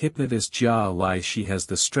concluded that hypnotist Jia Lai Shi has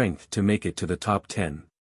the strength to make it to the top 10.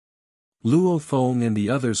 Luo Feng and the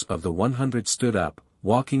others of the 100 stood up,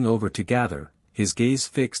 walking over to gather, his gaze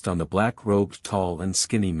fixed on the black-robed tall and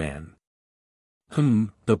skinny man.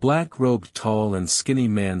 The black-robed tall and skinny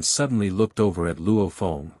man suddenly looked over at Luo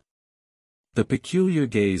Feng. The peculiar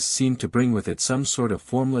gaze seemed to bring with it some sort of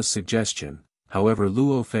formless suggestion, however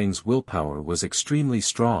Luo Feng's willpower was extremely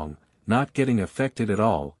strong, not getting affected at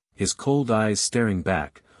all, his cold eyes staring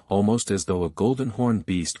back, almost as though a golden-horned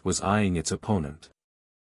beast was eyeing its opponent.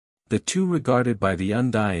 The two regarded by the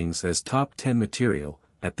undyings as top 10 material,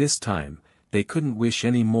 at this time, they couldn't wish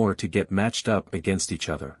any more to get matched up against each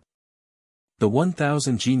other. The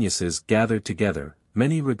 1,000 geniuses gathered together,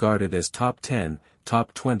 many regarded as top 10,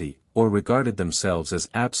 top 20, or regarded themselves as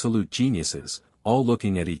absolute geniuses, all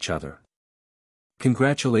looking at each other.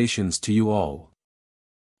 Congratulations to you all.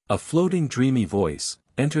 A floating dreamy voice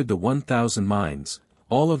entered the 1,000 minds,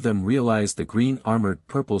 all of them realized the green-armored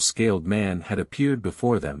purple-scaled man had appeared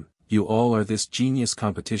before them. You all are this genius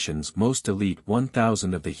competition's most elite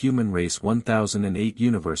 1,000 of the human race 1,008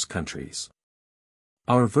 universe countries.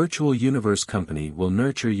 Our virtual universe company will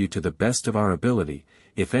nurture you to the best of our ability.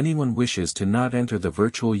 If anyone wishes to not enter the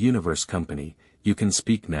virtual universe company, you can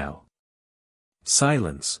speak now.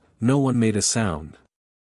 Silence, no one made a sound.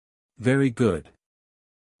 Very good.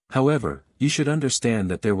 However, you should understand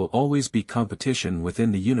that there will always be competition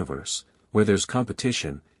within the universe. Where there's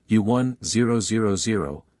competition, you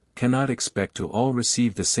 1000 cannot expect to all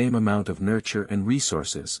receive the same amount of nurture and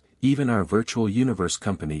resources. Even our virtual universe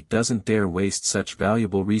company doesn't dare waste such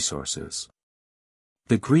valuable resources.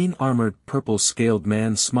 The green-armored purple-scaled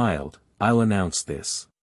man smiled. I'll announce this.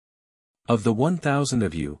 Of the 1,000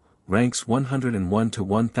 of you, ranks 101 to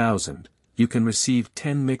 1,000, you can receive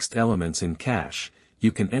 10 mixed elements in cash.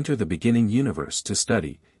 You can enter the beginning universe to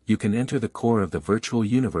study. You can enter the core of the virtual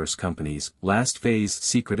universe company's last phase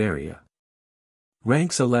secret area.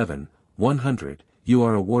 Ranks 11, 100, you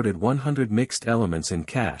are awarded 100 mixed elements in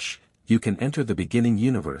cash. You can enter the beginning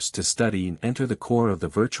universe to study and enter the core of the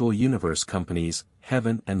virtual universe company's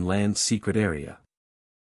heaven and land secret area.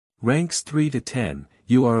 Ranks 3 to 10,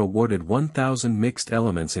 you are awarded 1,000 mixed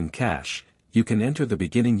elements in cash. You can enter the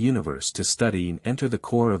beginning universe to study and enter the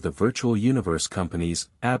core of the virtual universe company's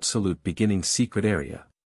absolute beginning secret area.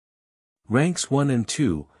 Ranks 1 and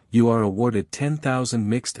 2, you are awarded 10,000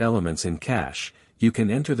 mixed elements in cash. You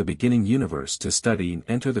can enter the beginning universe to study and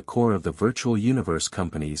enter the core of the virtual universe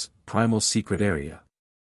company's primal secret area.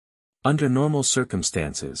 Under normal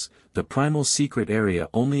circumstances, the primal secret area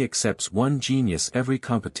only accepts one genius every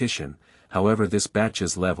competition. However, this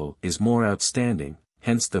batch's level is more outstanding,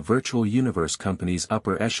 hence the virtual universe company's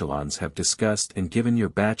upper echelons have discussed and given your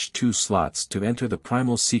batch 2 slots to enter the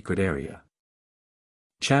primal secret area.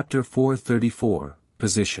 Chapter 434,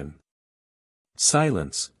 Position.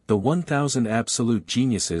 Silence. The 1,000 absolute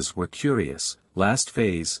geniuses were curious. Last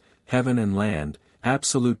phase, heaven and land,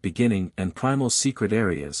 absolute beginning and primal secret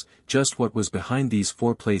areas, just what was behind these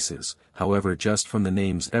 4 places. However, just from the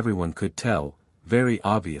names everyone could tell, very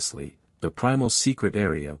obviously, the primal secret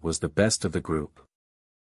area was the best of the group.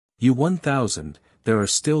 You 1,000, there are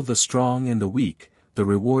still the strong and the weak, the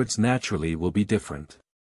rewards naturally will be different.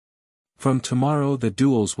 From tomorrow the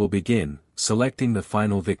duels will begin, selecting the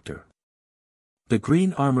final victor. The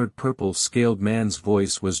green-armored purple-scaled man's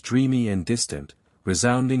voice was dreamy and distant,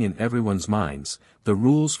 resounding in everyone's minds. The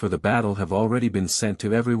rules for the battle have already been sent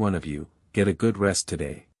to every one of you, get a good rest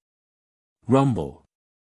today. Rumble.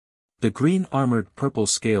 The green-armored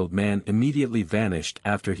purple-scaled man immediately vanished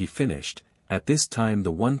after he finished. At this time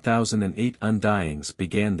the 1008 Undyings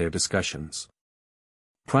began their discussions.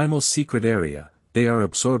 Primal secret area, they are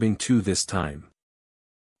absorbing 2 this time.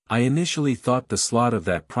 I initially thought the slot of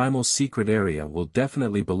that primal secret area will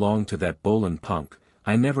definitely belong to that Bolin punk.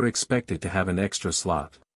 I never expected to have an extra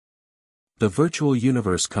slot. The Virtual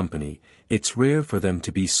Universe Company, it's rare for them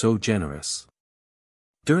to be so generous.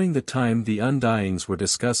 During the time the Undyings were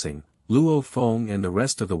discussing, Luo Feng and the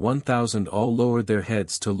rest of the 1000 all lowered their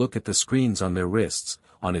heads to look at the screens on their wrists.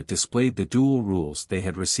 On it displayed the dual rules they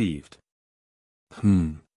had received.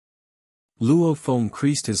 Luo Feng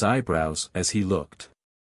creased his eyebrows as he looked.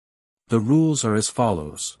 The rules are as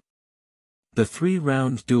follows. The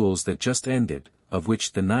 3-round duels that just ended, of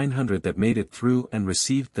which the 900 that made it through and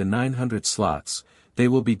received the 900 slots, they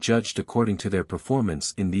will be judged according to their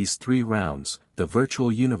performance in these 3 rounds. The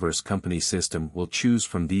Virtual Universe Company system will choose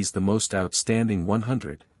from these the most outstanding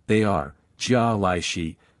 100, they are, Jia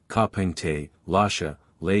Laishi, Ka Pengte, Lasha,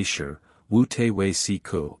 Leisher, Wu Te Wei Si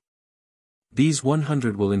Ku. These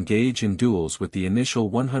 100 will engage in duels with the initial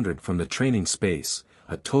 100 from the training space,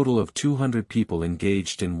 a total of 200 people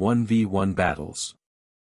engaged in 1v1 battles.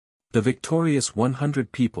 The victorious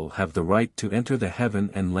 100 people have the right to enter the Heaven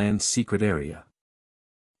and Land secret area.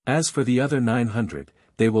 As for the other 900,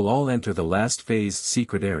 they will all enter the last phase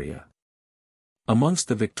secret area. Amongst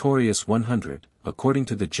the victorious 100, according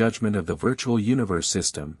to the judgment of the Virtual Universe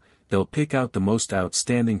system, they'll pick out the most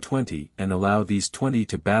outstanding 20 and allow these 20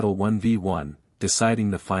 to battle 1v1,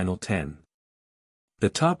 deciding the final 10. The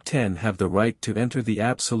top 10 have the right to enter the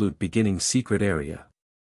absolute beginning secret area.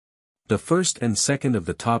 The first and second of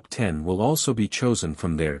the top 10 will also be chosen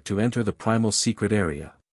from there to enter the primal secret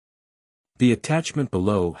area. The attachment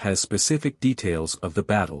below has specific details of the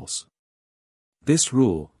battles. This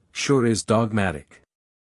rule, sure is dogmatic.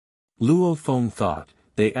 Luo Feng thought,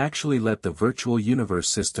 they actually let the Virtual Universe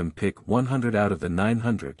system pick 100 out of the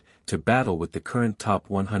 900, to battle with the current top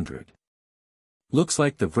 100. Looks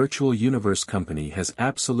like the Virtual Universe Company has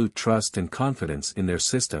absolute trust and confidence in their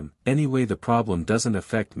system. Anyway, the problem doesn't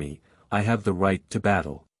affect me, I have the right to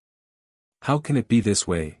battle. How can it be this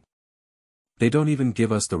way? They don't even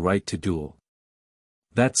give us the right to duel.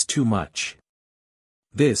 That's too much.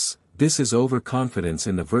 This is overconfidence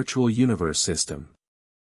in the Virtual Universe system.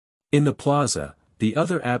 In the plaza, the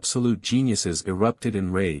other absolute geniuses erupted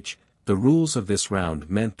in rage. The rules of this round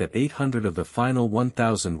meant that 800 of the final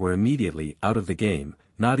 1000 were immediately out of the game,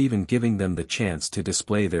 not even giving them the chance to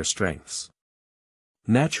display their strengths.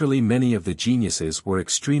 Naturally, many of the geniuses were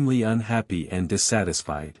extremely unhappy and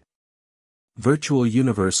dissatisfied. Virtual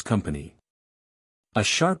Universe Company. A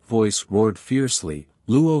sharp voice roared fiercely.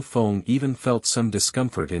 Luo Feng even felt some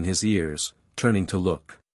discomfort in his ears, turning to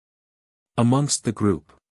look. Amongst the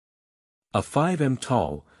group. A 5 m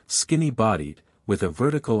tall, skinny-bodied, with a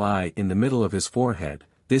vertical eye in the middle of his forehead,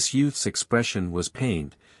 this youth's expression was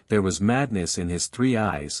pained. There was madness in his 3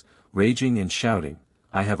 eyes, raging and shouting,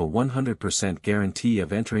 I have a 100% guarantee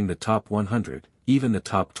of entering the top 100, even the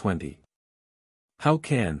top 20. How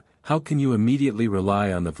can you immediately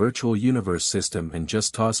rely on the Virtual Universe system and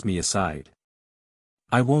just toss me aside?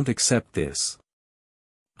 I won't accept this.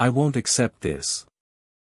 I won't accept this.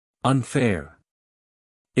 Unfair.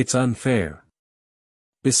 It's unfair.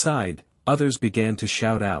 Beside, others began to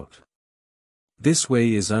shout out. This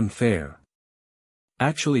way is unfair.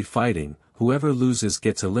 Actually fighting, whoever loses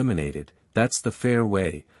gets eliminated, that's the fair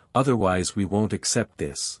way, otherwise we won't accept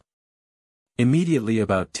this. Immediately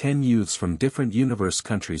about 10 youths from different universe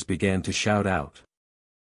countries began to shout out.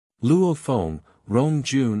 Luo Feng, Rong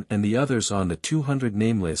Jun and the others on the 200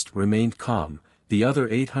 name list remained calm. The other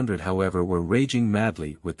 800 however were raging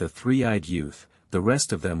madly with the 3-eyed youth. The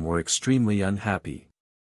rest of them were extremely unhappy.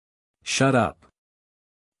 Shut up.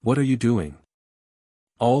 What are you doing?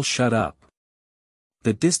 All shut up.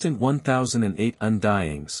 The distant 1008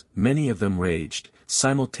 Undyings, many of them raged,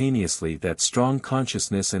 simultaneously that strong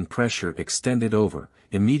consciousness and pressure extended over,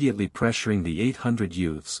 immediately pressuring the 800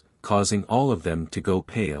 youths, causing all of them to go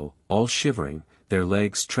pale, all shivering, their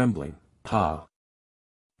legs trembling, pa.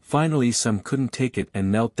 Finally some couldn't take it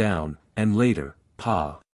and knelt down, and later,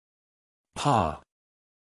 pa. Pa.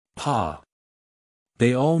 Pa.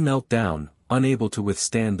 They all knelt down, unable to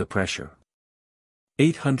withstand the pressure.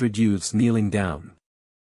 800 youths kneeling down.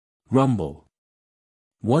 Rumble.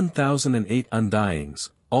 1008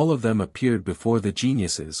 undyings, all of them appeared before the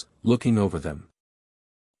geniuses, looking over them.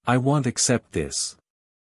 I won't accept this.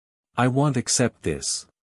 I won't accept this.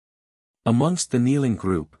 Amongst the kneeling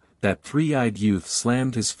group, that three-eyed youth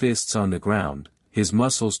slammed his fists on the ground, his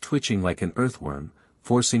muscles twitching like an earthworm,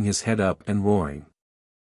 forcing his head up and roaring.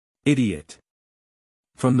 Idiot!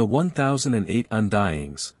 From the 1008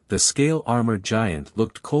 undyings, the scale-armored giant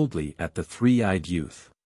looked coldly at the three-eyed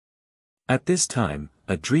youth. At this time,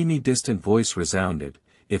 a dreamy distant voice resounded,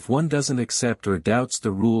 if one doesn't accept or doubts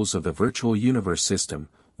the rules of the virtual universe system,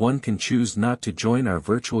 one can choose not to join our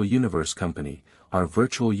virtual universe company. Our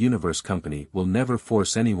virtual universe company will never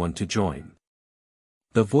force anyone to join.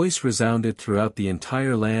 The voice resounded throughout the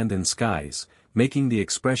entire land and skies, making the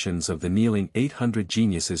expressions of the kneeling 800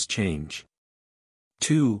 geniuses change.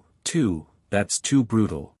 Too, that's too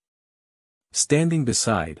brutal. Standing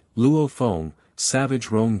beside, Luo Feng,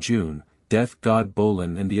 Savage Rong Jun, Death God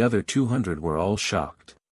Bolin and the other 200 were all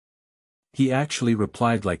shocked. He actually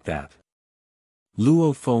replied like that.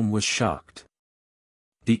 Luo Feng was shocked.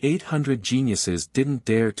 The 800 geniuses didn't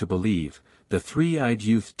dare to believe, the three-eyed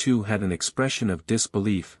youth too had an expression of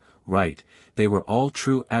disbelief, right, they were all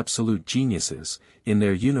true absolute geniuses, in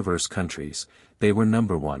their universe countries, they were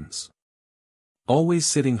number ones. Always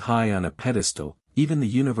sitting high on a pedestal, even the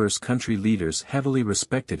universe country leaders heavily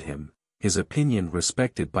respected him, his opinion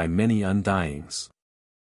respected by many undyings.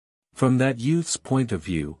 From that youth's point of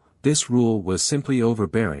view, this rule was simply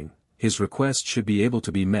overbearing, his request should be able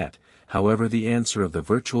to be met, however the answer of the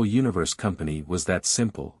virtual universe company was that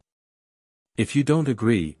simple. If you don't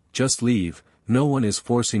agree, just leave, no one is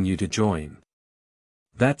forcing you to join.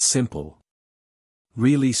 That's simple.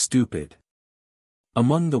 Really stupid.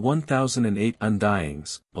 Among the 1008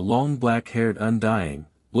 undyings, a long black-haired undying,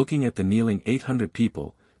 looking at the kneeling 800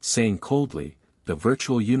 people, saying coldly, the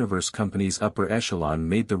virtual universe company's upper echelon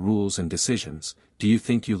made the rules and decisions, do you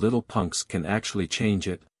think you little punks can actually change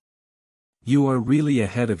it? You are really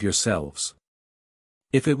ahead of yourselves.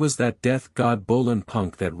 If it was that Death God Bolin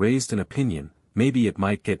punk that raised an opinion, maybe it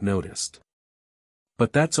might get noticed.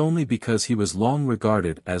 But that's only because he was long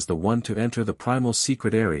regarded as the one to enter the primal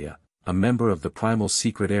secret area, a member of the primal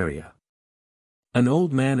secret area. An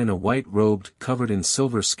old man in a white robe covered in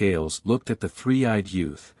silver scales looked at the three-eyed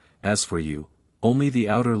youth, as for you, only the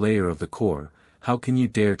outer layer of the core, how can you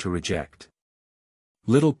dare to reject?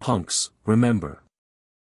 Little punks, remember.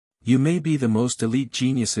 You may be the most elite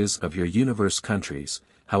geniuses of your universe countries,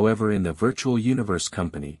 however in the virtual universe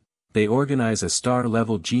company, they organize a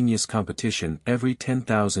star-level genius competition every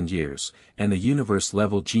 10,000 years, and a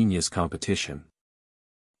universe-level genius competition.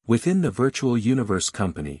 Within the virtual universe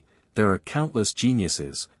company, there are countless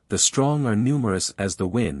geniuses, the strong are numerous as the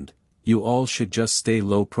wind, you all should just stay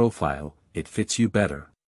low profile, it fits you better.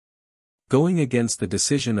 Going against the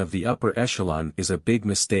decision of the upper echelon is a big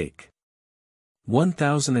mistake.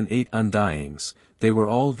 1008 undyings, they were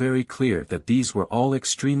all very clear that these were all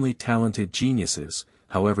extremely talented geniuses,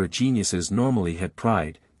 however geniuses normally had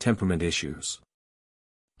pride, temperament issues.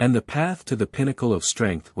 And the path to the pinnacle of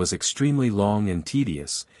strength was extremely long and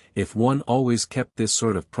tedious, if one always kept this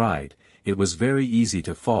sort of pride, it was very easy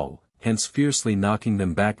to fall, hence fiercely knocking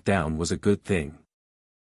them back down was a good thing.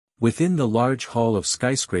 Within the large hall of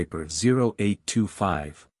skyscraper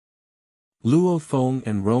 0825. Luo Feng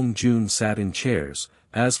and Rong Jun sat in chairs,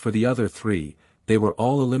 as for the other three, they were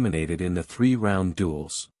all eliminated in the 3-round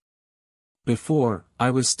duels. Before, I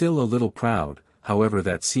was still a little proud, however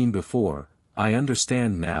that scene before, I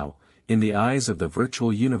understand now, in the eyes of the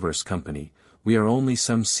virtual universe company, we are only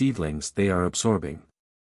some seedlings they are absorbing.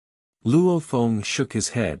 Luo Feng shook his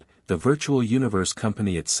head, the virtual universe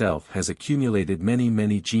company itself has accumulated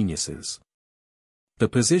many geniuses. The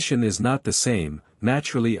position is not the same,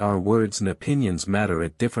 naturally our words and opinions matter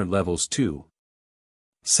at different levels too.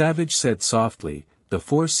 Savage said softly, the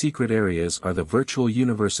 4 secret areas are the virtual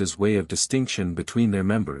universe's way of distinction between their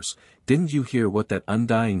members, didn't you hear what that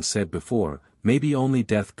undying said before, maybe only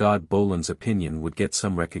Death God Bolin's opinion would get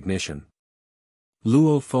some recognition.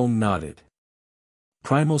 Luo Feng nodded.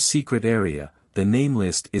 Primal secret area, the name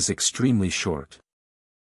list is extremely short.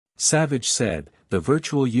 Savage said, the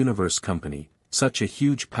virtual universe company, such a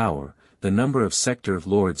huge power, the number of sector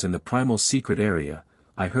lords in the primal secret area,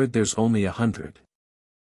 I heard there's only 100.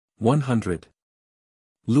 100.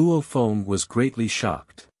 Luo Feng was greatly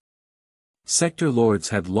shocked. Sector lords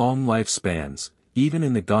had long lifespans, even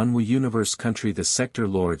in the Ganwu universe country the sector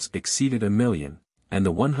lords exceeded 1 million, and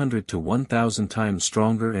the 100 to 1,000 times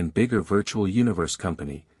stronger and bigger virtual universe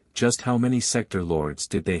company, just how many sector lords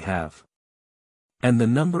did they have? And the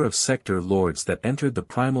number of sector lords that entered the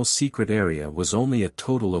primal secret area was only a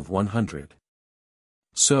total of 100.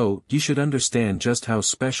 So, you should understand just how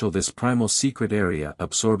special this primal secret area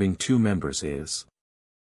absorbing 2 members is.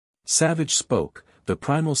 Savage spoke, the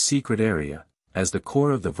primal secret area, as the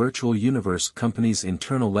core of the virtual universe company's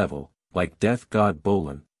internal level, like Death God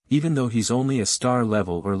Bolin, even though he's only a star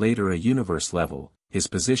level or later a universe level, his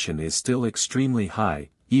position is still extremely high,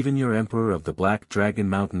 even your Emperor of the Black Dragon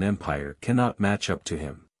Mountain Empire cannot match up to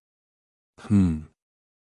him.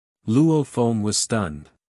 Luo Feng was stunned.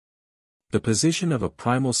 The position of a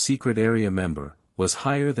primal secret area member was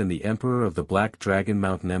higher than the Emperor of the Black Dragon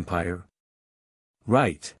Mountain Empire?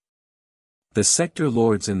 Right. The sector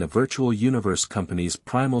lords in the virtual universe company's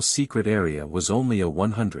primal secret area was only a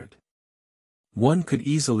 100. One could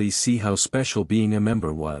easily see how special being a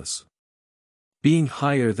member was. Being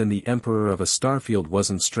higher than the Emperor of a starfield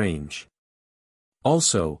wasn't strange.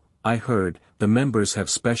 Also, I heard, the members have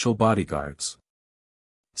special bodyguards.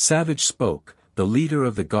 Savage spoke, the leader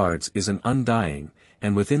of the guards is an undying,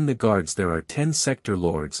 and within the guards there are 10 sector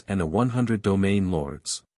lords and a 100 domain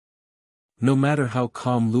lords. No matter how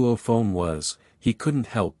calm Luo Feng was, he couldn't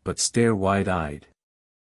help but stare wide-eyed.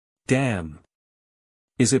 Damn!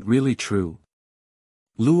 Is it really true?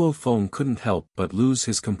 Luo Feng couldn't help but lose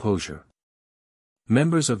his composure.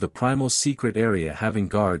 Members of the primal secret area having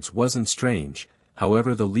guards wasn't strange,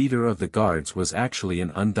 however the leader of the guards was actually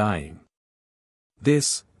an undying.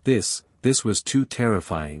 This was too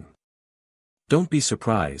terrifying. Don't be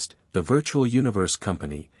surprised, the Virtual Universe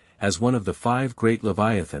Company, as one of the 5 great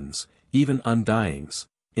Leviathans, even undyings,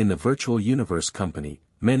 in the Virtual Universe Company,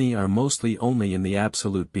 many are mostly only in the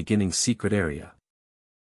absolute beginning secret area.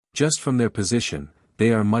 Just from their position,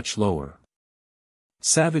 they are much lower.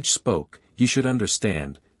 Savage spoke, you should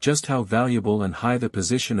understand, just how valuable and high the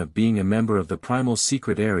position of being a member of the primal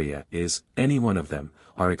secret area is, any one of them,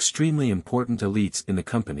 are extremely important elites in the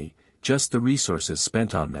company, just the resources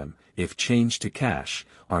spent on them, if changed to cash,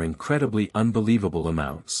 are incredibly unbelievable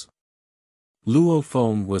amounts. Luo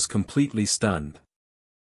Feng was completely stunned.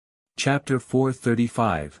 Chapter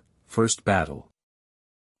 435, First Battle.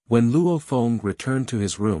 When Luo Feng returned to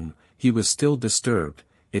his room, he was still disturbed,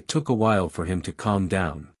 it took a while for him to calm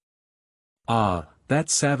down. Ah, that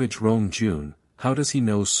savage Rong Jun, how does he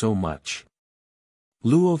know so much?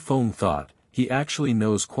 Luo Feng thought, he actually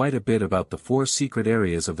knows quite a bit about the 4 secret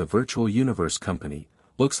areas of the Virtual Universe Company,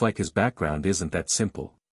 looks like his background isn't that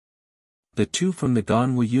simple. The 2 from the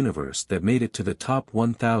Ganwu universe that made it to the top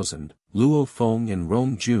 1000, Luo Feng and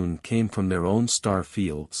Rong Jun came from their own star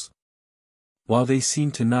fields. While they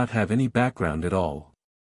seemed to not have any background at all.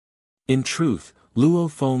 In truth, Luo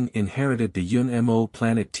Feng inherited the Yun Mo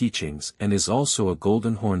planet teachings and is also a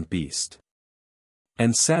golden horned beast.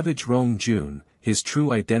 And savage Rong Jun, his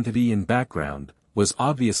true identity and background, was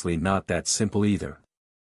obviously not that simple either.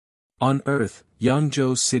 On Earth,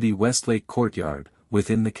 Yangzhou City Westlake Courtyard,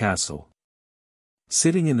 within the castle.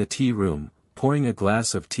 Sitting in the tea room, pouring a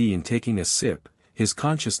glass of tea and taking a sip, his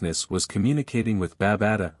consciousness was communicating with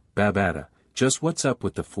Babada, just what's up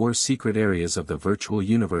with the 4 secret areas of the Virtual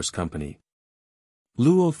Universe Company.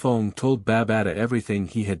 Luo Feng told Babada everything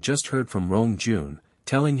he had just heard from Rong Jun,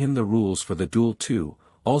 telling him the rules for the duel too,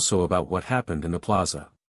 also about what happened in the plaza.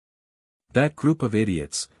 That group of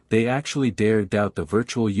idiots, they actually dared doubt the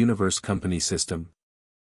Virtual Universe Company system.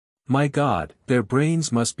 My God, their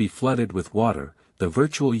brains must be flooded with water. The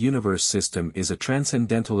Virtual Universe system is a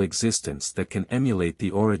transcendental existence that can emulate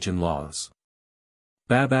the origin laws.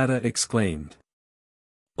 Babada exclaimed.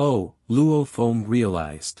 Oh, Luo Feng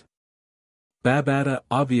realized. Babada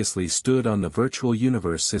obviously stood on the Virtual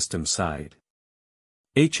Universe system side.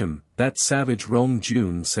 That savage Rong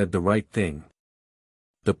Jun said the right thing.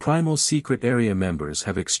 The primal secret area members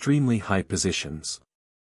have extremely high positions.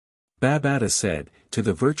 Babada said, to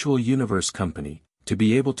the Virtual Universe Company, to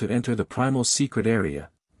be able to enter the primal secret area,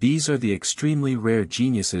 these are the extremely rare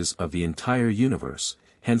geniuses of the entire universe,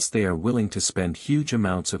 hence they are willing to spend huge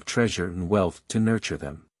amounts of treasure and wealth to nurture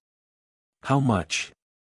them. How much?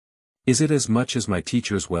 Is it as much as my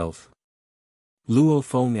teacher's wealth? Luo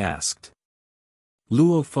Feng asked.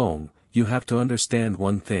 Luo Feng, you have to understand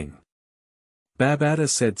one thing. Babada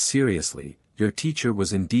said seriously, your teacher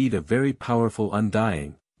was indeed a very powerful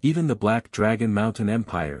undying, even the Black Dragon Mountain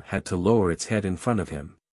Empire had to lower its head in front of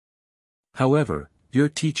him. However, your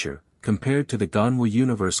teacher, compared to the Ganwu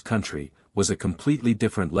Universe country, was a completely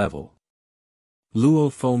different level.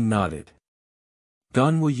 Luo Feng nodded.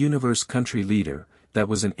 Ganwu Universe country leader, that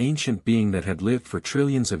was an ancient being that had lived for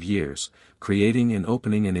trillions of years, creating and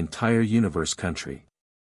opening an entire universe country.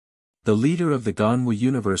 The leader of the Ganwu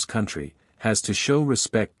Universe country, has to show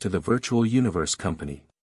respect to the Virtual Universe Company.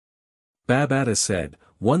 Babada said,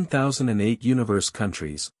 1008 universe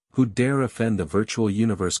countries, Who dare offend the virtual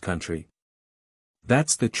universe country?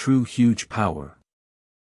 That's the true huge power.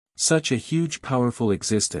 Such a huge powerful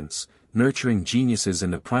existence, nurturing geniuses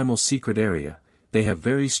in the primal secret area. They have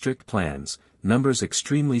very strict plans, numbers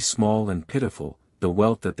extremely small and pitiful, the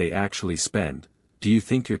wealth that they actually spend. Do you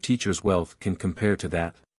think your teacher's wealth can compare to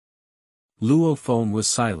that? Luo Feng was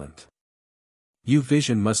silent. Your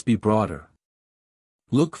vision must be broader.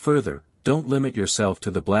 Look further, don't limit yourself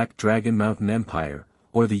to the Black Dragon Mountain Empire,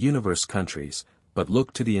 or the universe countries, but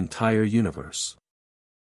look to the entire universe.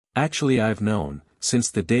 Actually, I've known,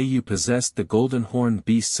 since the day you possessed the golden horned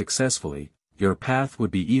beast successfully, your path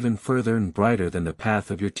would be even further and brighter than the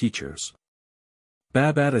path of your teachers.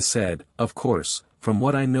 Babata said, of course, from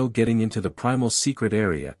what I know, getting into the primal secret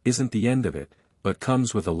area isn't the end of it, but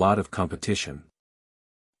comes with a lot of competition.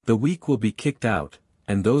 The weak will be kicked out,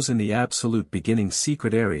 and those in the absolute beginning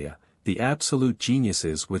secret area, the absolute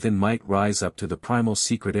geniuses within, might rise up to the primal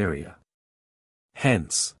secret area.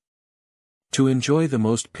 Hence, to enjoy the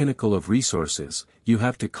most pinnacle of resources, you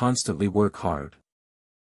have to constantly work hard.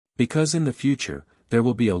 Because in the future, there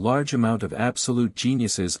will be a large amount of absolute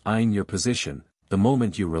geniuses eyeing your position. The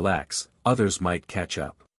moment you relax, others might catch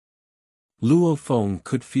up. Luo Feng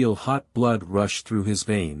could feel hot blood rush through his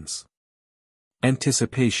veins.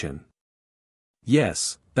 Anticipation.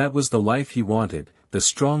 Yes, that was the life he wanted, the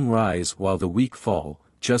strong rise while the weak fall,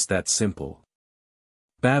 just that simple.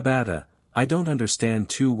 Babata, I don't understand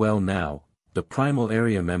too well now. The primal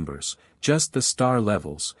area members, just the star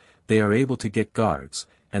levels, they are able to get guards,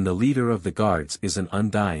 and the leader of the guards is an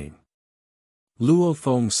undying. Luo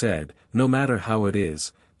Feng said, no matter how it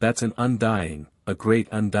is, that's an undying, a great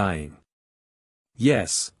undying.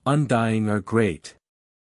 Yes, undying are great.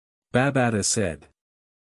 Babata said.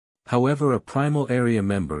 However, a primal area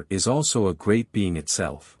member is also a great being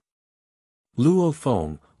itself. Luo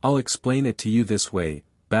Feng, I'll explain it to you this way,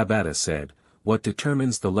 Babata said. What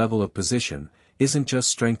determines the level of position, isn't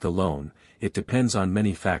just strength alone, it depends on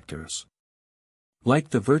many factors.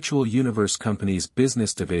 Like the virtual universe company's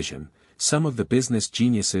business division, some of the business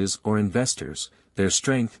geniuses or investors, their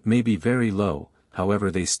strength may be very low,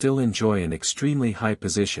 however they still enjoy an extremely high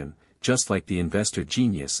position, just like the investor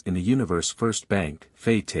genius in the universe first bank,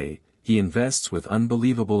 Fei, he invests with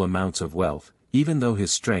unbelievable amounts of wealth, even though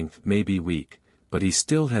his strength may be weak, but he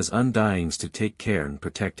still has undyings to take care and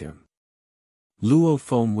protect him. Luo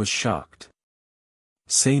Feng was shocked.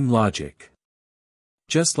 Same logic.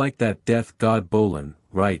 Just like that death god Bolin,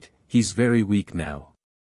 right, he's very weak now.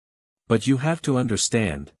 But you have to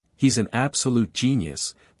understand, he's an absolute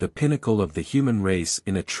genius, the pinnacle of the human race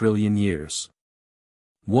in 1 trillion years.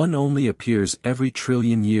 One only appears every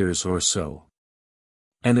trillion years or so.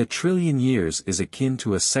 And 1 trillion years is akin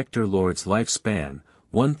to a sector lord's lifespan.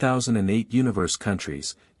 1008 universe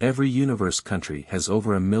countries, every universe country has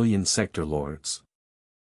over 1 million sector lords.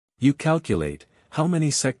 You calculate, how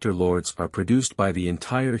many sector lords are produced by the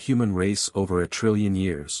entire human race over 1 trillion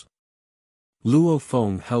years. Luo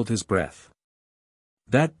Feng held his breath.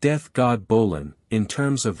 That death god Bolin, in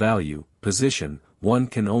terms of value, position, one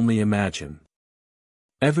can only imagine.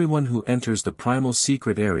 Everyone who enters the primal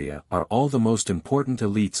secret area are all the most important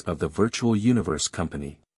elites of the virtual universe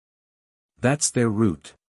company. That's their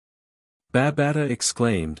root. Babata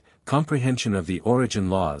exclaimed, comprehension of the origin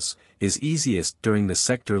laws, is easiest during the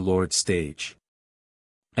sector lord stage.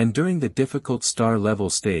 And during the difficult star level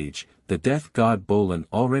stage, the death god Bolin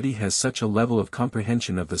already has such a level of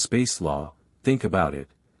comprehension of the space law. Think about it,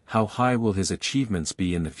 how high will his achievements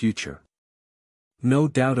be in the future? No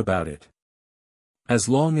doubt about it. As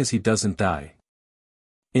long as he doesn't die.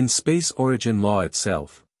 In space origin law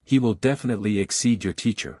itself, he will definitely exceed your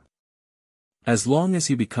teacher. As long as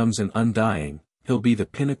he becomes an undying, he'll be the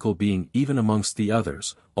pinnacle being even amongst the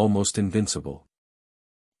others, almost invincible.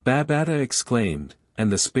 Babata exclaimed,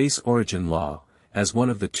 and the space origin law, as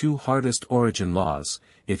one of the 2 hardest origin laws,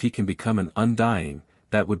 if he can become an undying,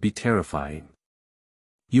 that would be terrifying.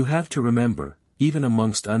 You have to remember, even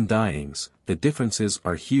amongst undyings, the differences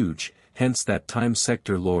are huge, hence that time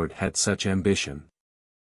sector lord had such ambition.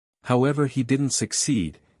 However, he didn't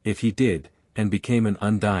succeed. If he did, and became an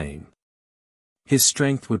undying, his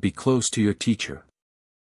strength would be close to your teacher.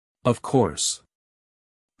 Of course.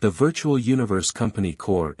 The virtual universe company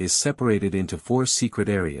core is separated into 4 secret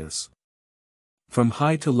areas. From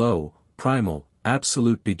high to low, primal,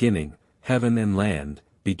 absolute beginning, heaven and land,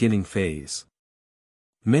 beginning phase.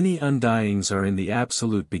 Many undyings are in the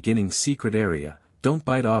absolute beginning secret area. Don't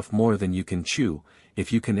bite off more than you can chew.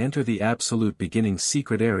 If you can enter the absolute beginning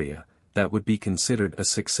secret area, that would be considered a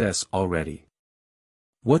success already.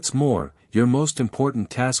 What's more, your most important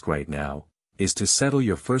task right now, is to settle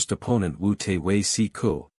your first opponent Wu Te Wei Si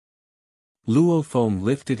Ku. Luo Feng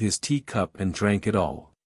lifted his teacup and drank it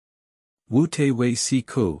all. Wu Te Wei Si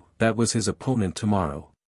Ku, that was his opponent tomorrow.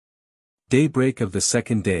 Daybreak of the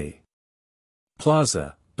second day.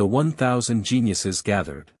 Plaza, the 1,000 geniuses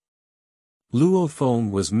gathered. Luo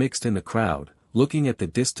Feng was mixed in the crowd, looking at the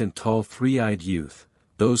distant tall three-eyed youth.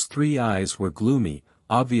 Those three eyes were gloomy,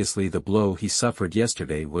 obviously the blow he suffered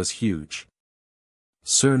yesterday was huge.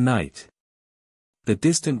 Sir Knight. The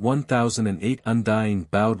distant 1008 Undying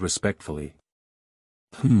bowed respectfully.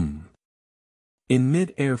 In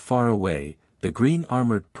mid-air far away, the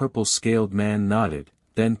green-armored purple-scaled man nodded,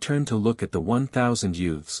 then turned to look at the 1,000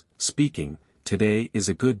 youths, speaking, "Today is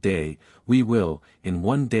a good day, we will, in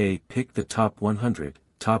one day pick the top 100,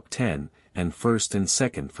 top 10, and first and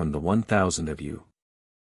second from the 1,000 of you.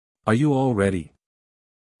 Are you all ready?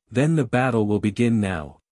 Then the battle will begin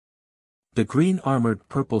now." The green-armored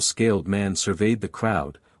purple-scaled man surveyed the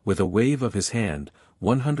crowd, with a wave of his hand.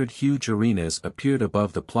 100 huge arenas appeared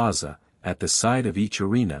above the plaza. At the side of each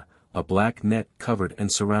arena, a black net covered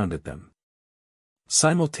and surrounded them.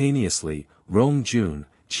 Simultaneously, Rong Jun,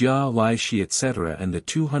 Jia Lai Shi etc. and the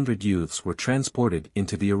 200 youths were transported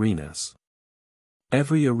into the arenas.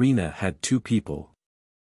 Every arena had 2 people.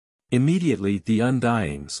 Immediately the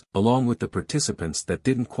Undyings, along with the participants that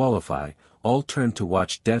didn't qualify, all turned to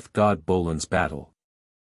watch Death God Bolan's battle.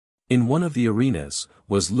 In one of the arenas,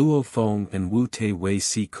 was Luo Feng and Wu Te Wei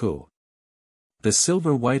Si Ku. The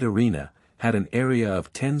silver-white arena had an area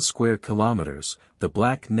of 10 square kilometers, the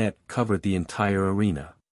black net covered the entire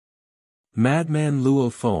arena. Madman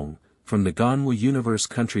Luo Feng, from the Ganwu Universe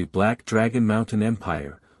country Black Dragon Mountain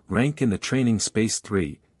Empire, rank in the training space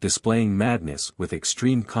 3, displaying madness with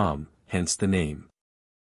extreme calm, hence the name.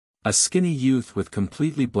 A skinny youth with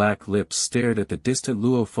completely black lips stared at the distant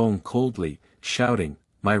Luo Feng coldly, shouting,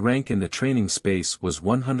 "My rank in the training space was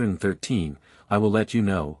 113, I will let you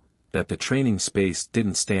know, that the training space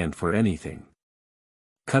didn't stand for anything.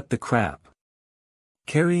 Cut the crap."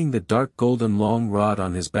 Carrying the dark golden long rod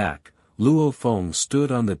on his back, Luo Feng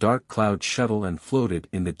stood on the dark cloud shuttle and floated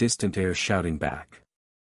in the distant air shouting back.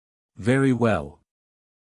 "Very well."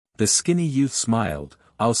 The skinny youth smiled,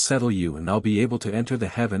 "I'll settle you and I'll be able to enter the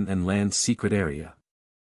heaven and land secret area.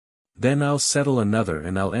 Then I'll settle another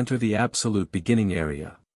and I'll enter the absolute beginning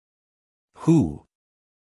area." Who?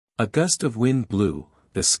 A gust of wind blew,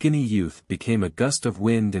 the skinny youth became a gust of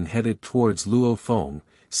wind and headed towards Luo Feng,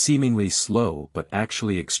 seemingly slow but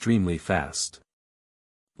actually extremely fast.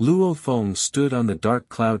 Luo Feng stood on the dark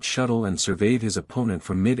cloud shuttle and surveyed his opponent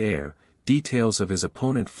from mid-air, details of his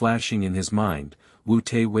opponent flashing in his mind. Wu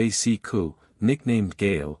Te Wei Si Ku, nicknamed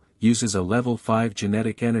Gale, uses a level 5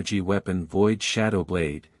 genetic energy weapon Void Shadow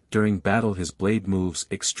Blade. During battle his blade moves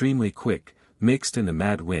extremely quick, mixed in the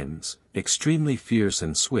mad winds, extremely fierce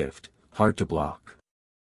and swift, hard to block.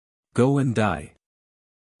 Go and die.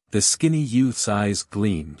 The skinny youth's eyes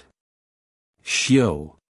gleamed.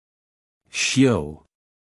 Xiao. Xiao.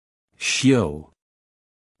 Xiao.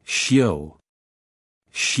 Xiao.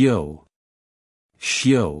 Xiao.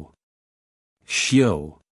 Xiao.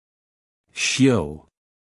 Xiao. Xiao.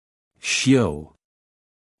 Xiao.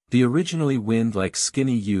 The originally wind-like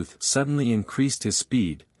skinny youth suddenly increased his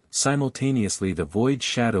speed. Simultaneously the void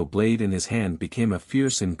shadow blade in his hand became a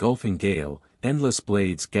fierce engulfing gale. Endless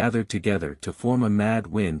blades gathered together to form a mad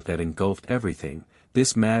wind that engulfed everything.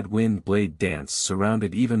 This mad wind blade dance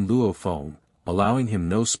surrounded even Luo Feng, allowing him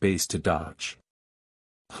no space to dodge.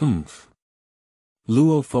 Humph.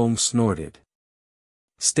 Luo Feng snorted.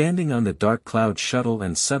 Standing on the dark cloud shuttle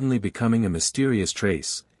and suddenly becoming a mysterious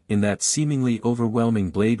trace, in that seemingly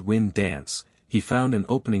overwhelming blade wind dance, he found an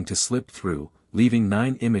opening to slip through, leaving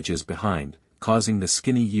 9 images behind, causing the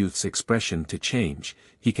skinny youth's expression to change.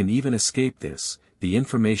 He can even escape this. The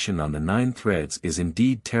information on the 9 threads is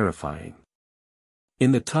indeed terrifying.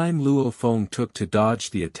 In the time Luo Feng took to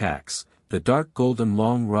dodge the attacks, the dark golden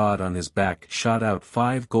long rod on his back shot out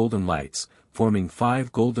 5 golden lights, forming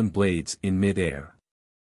 5 golden blades in mid-air.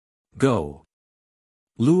 Go!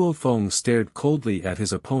 Luo Feng stared coldly at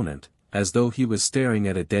his opponent, as though he was staring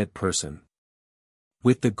at a dead person.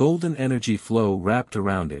 With the golden energy flow wrapped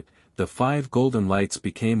around it, the 5 golden lights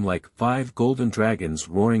became like 5 golden dragons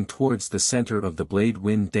roaring towards the center of the blade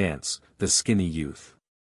wind dance, the skinny youth.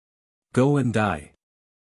 Go and die.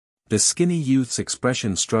 The skinny youth's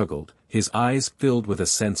expression struggled, his eyes filled with a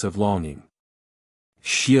sense of longing.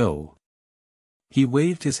 Xiao. He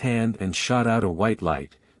waved his hand and shot out a white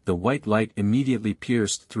light. The white light immediately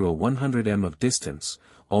pierced through a 100 m of distance,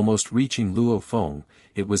 almost reaching Luo Feng.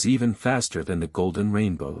 It was even faster than the golden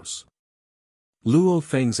rainbows. Luo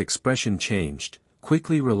Feng's expression changed.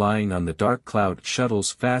 quickly relying on the Dark Cloud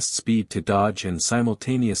shuttle's fast speed to dodge and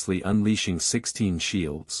simultaneously unleashing 16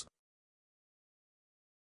 shields.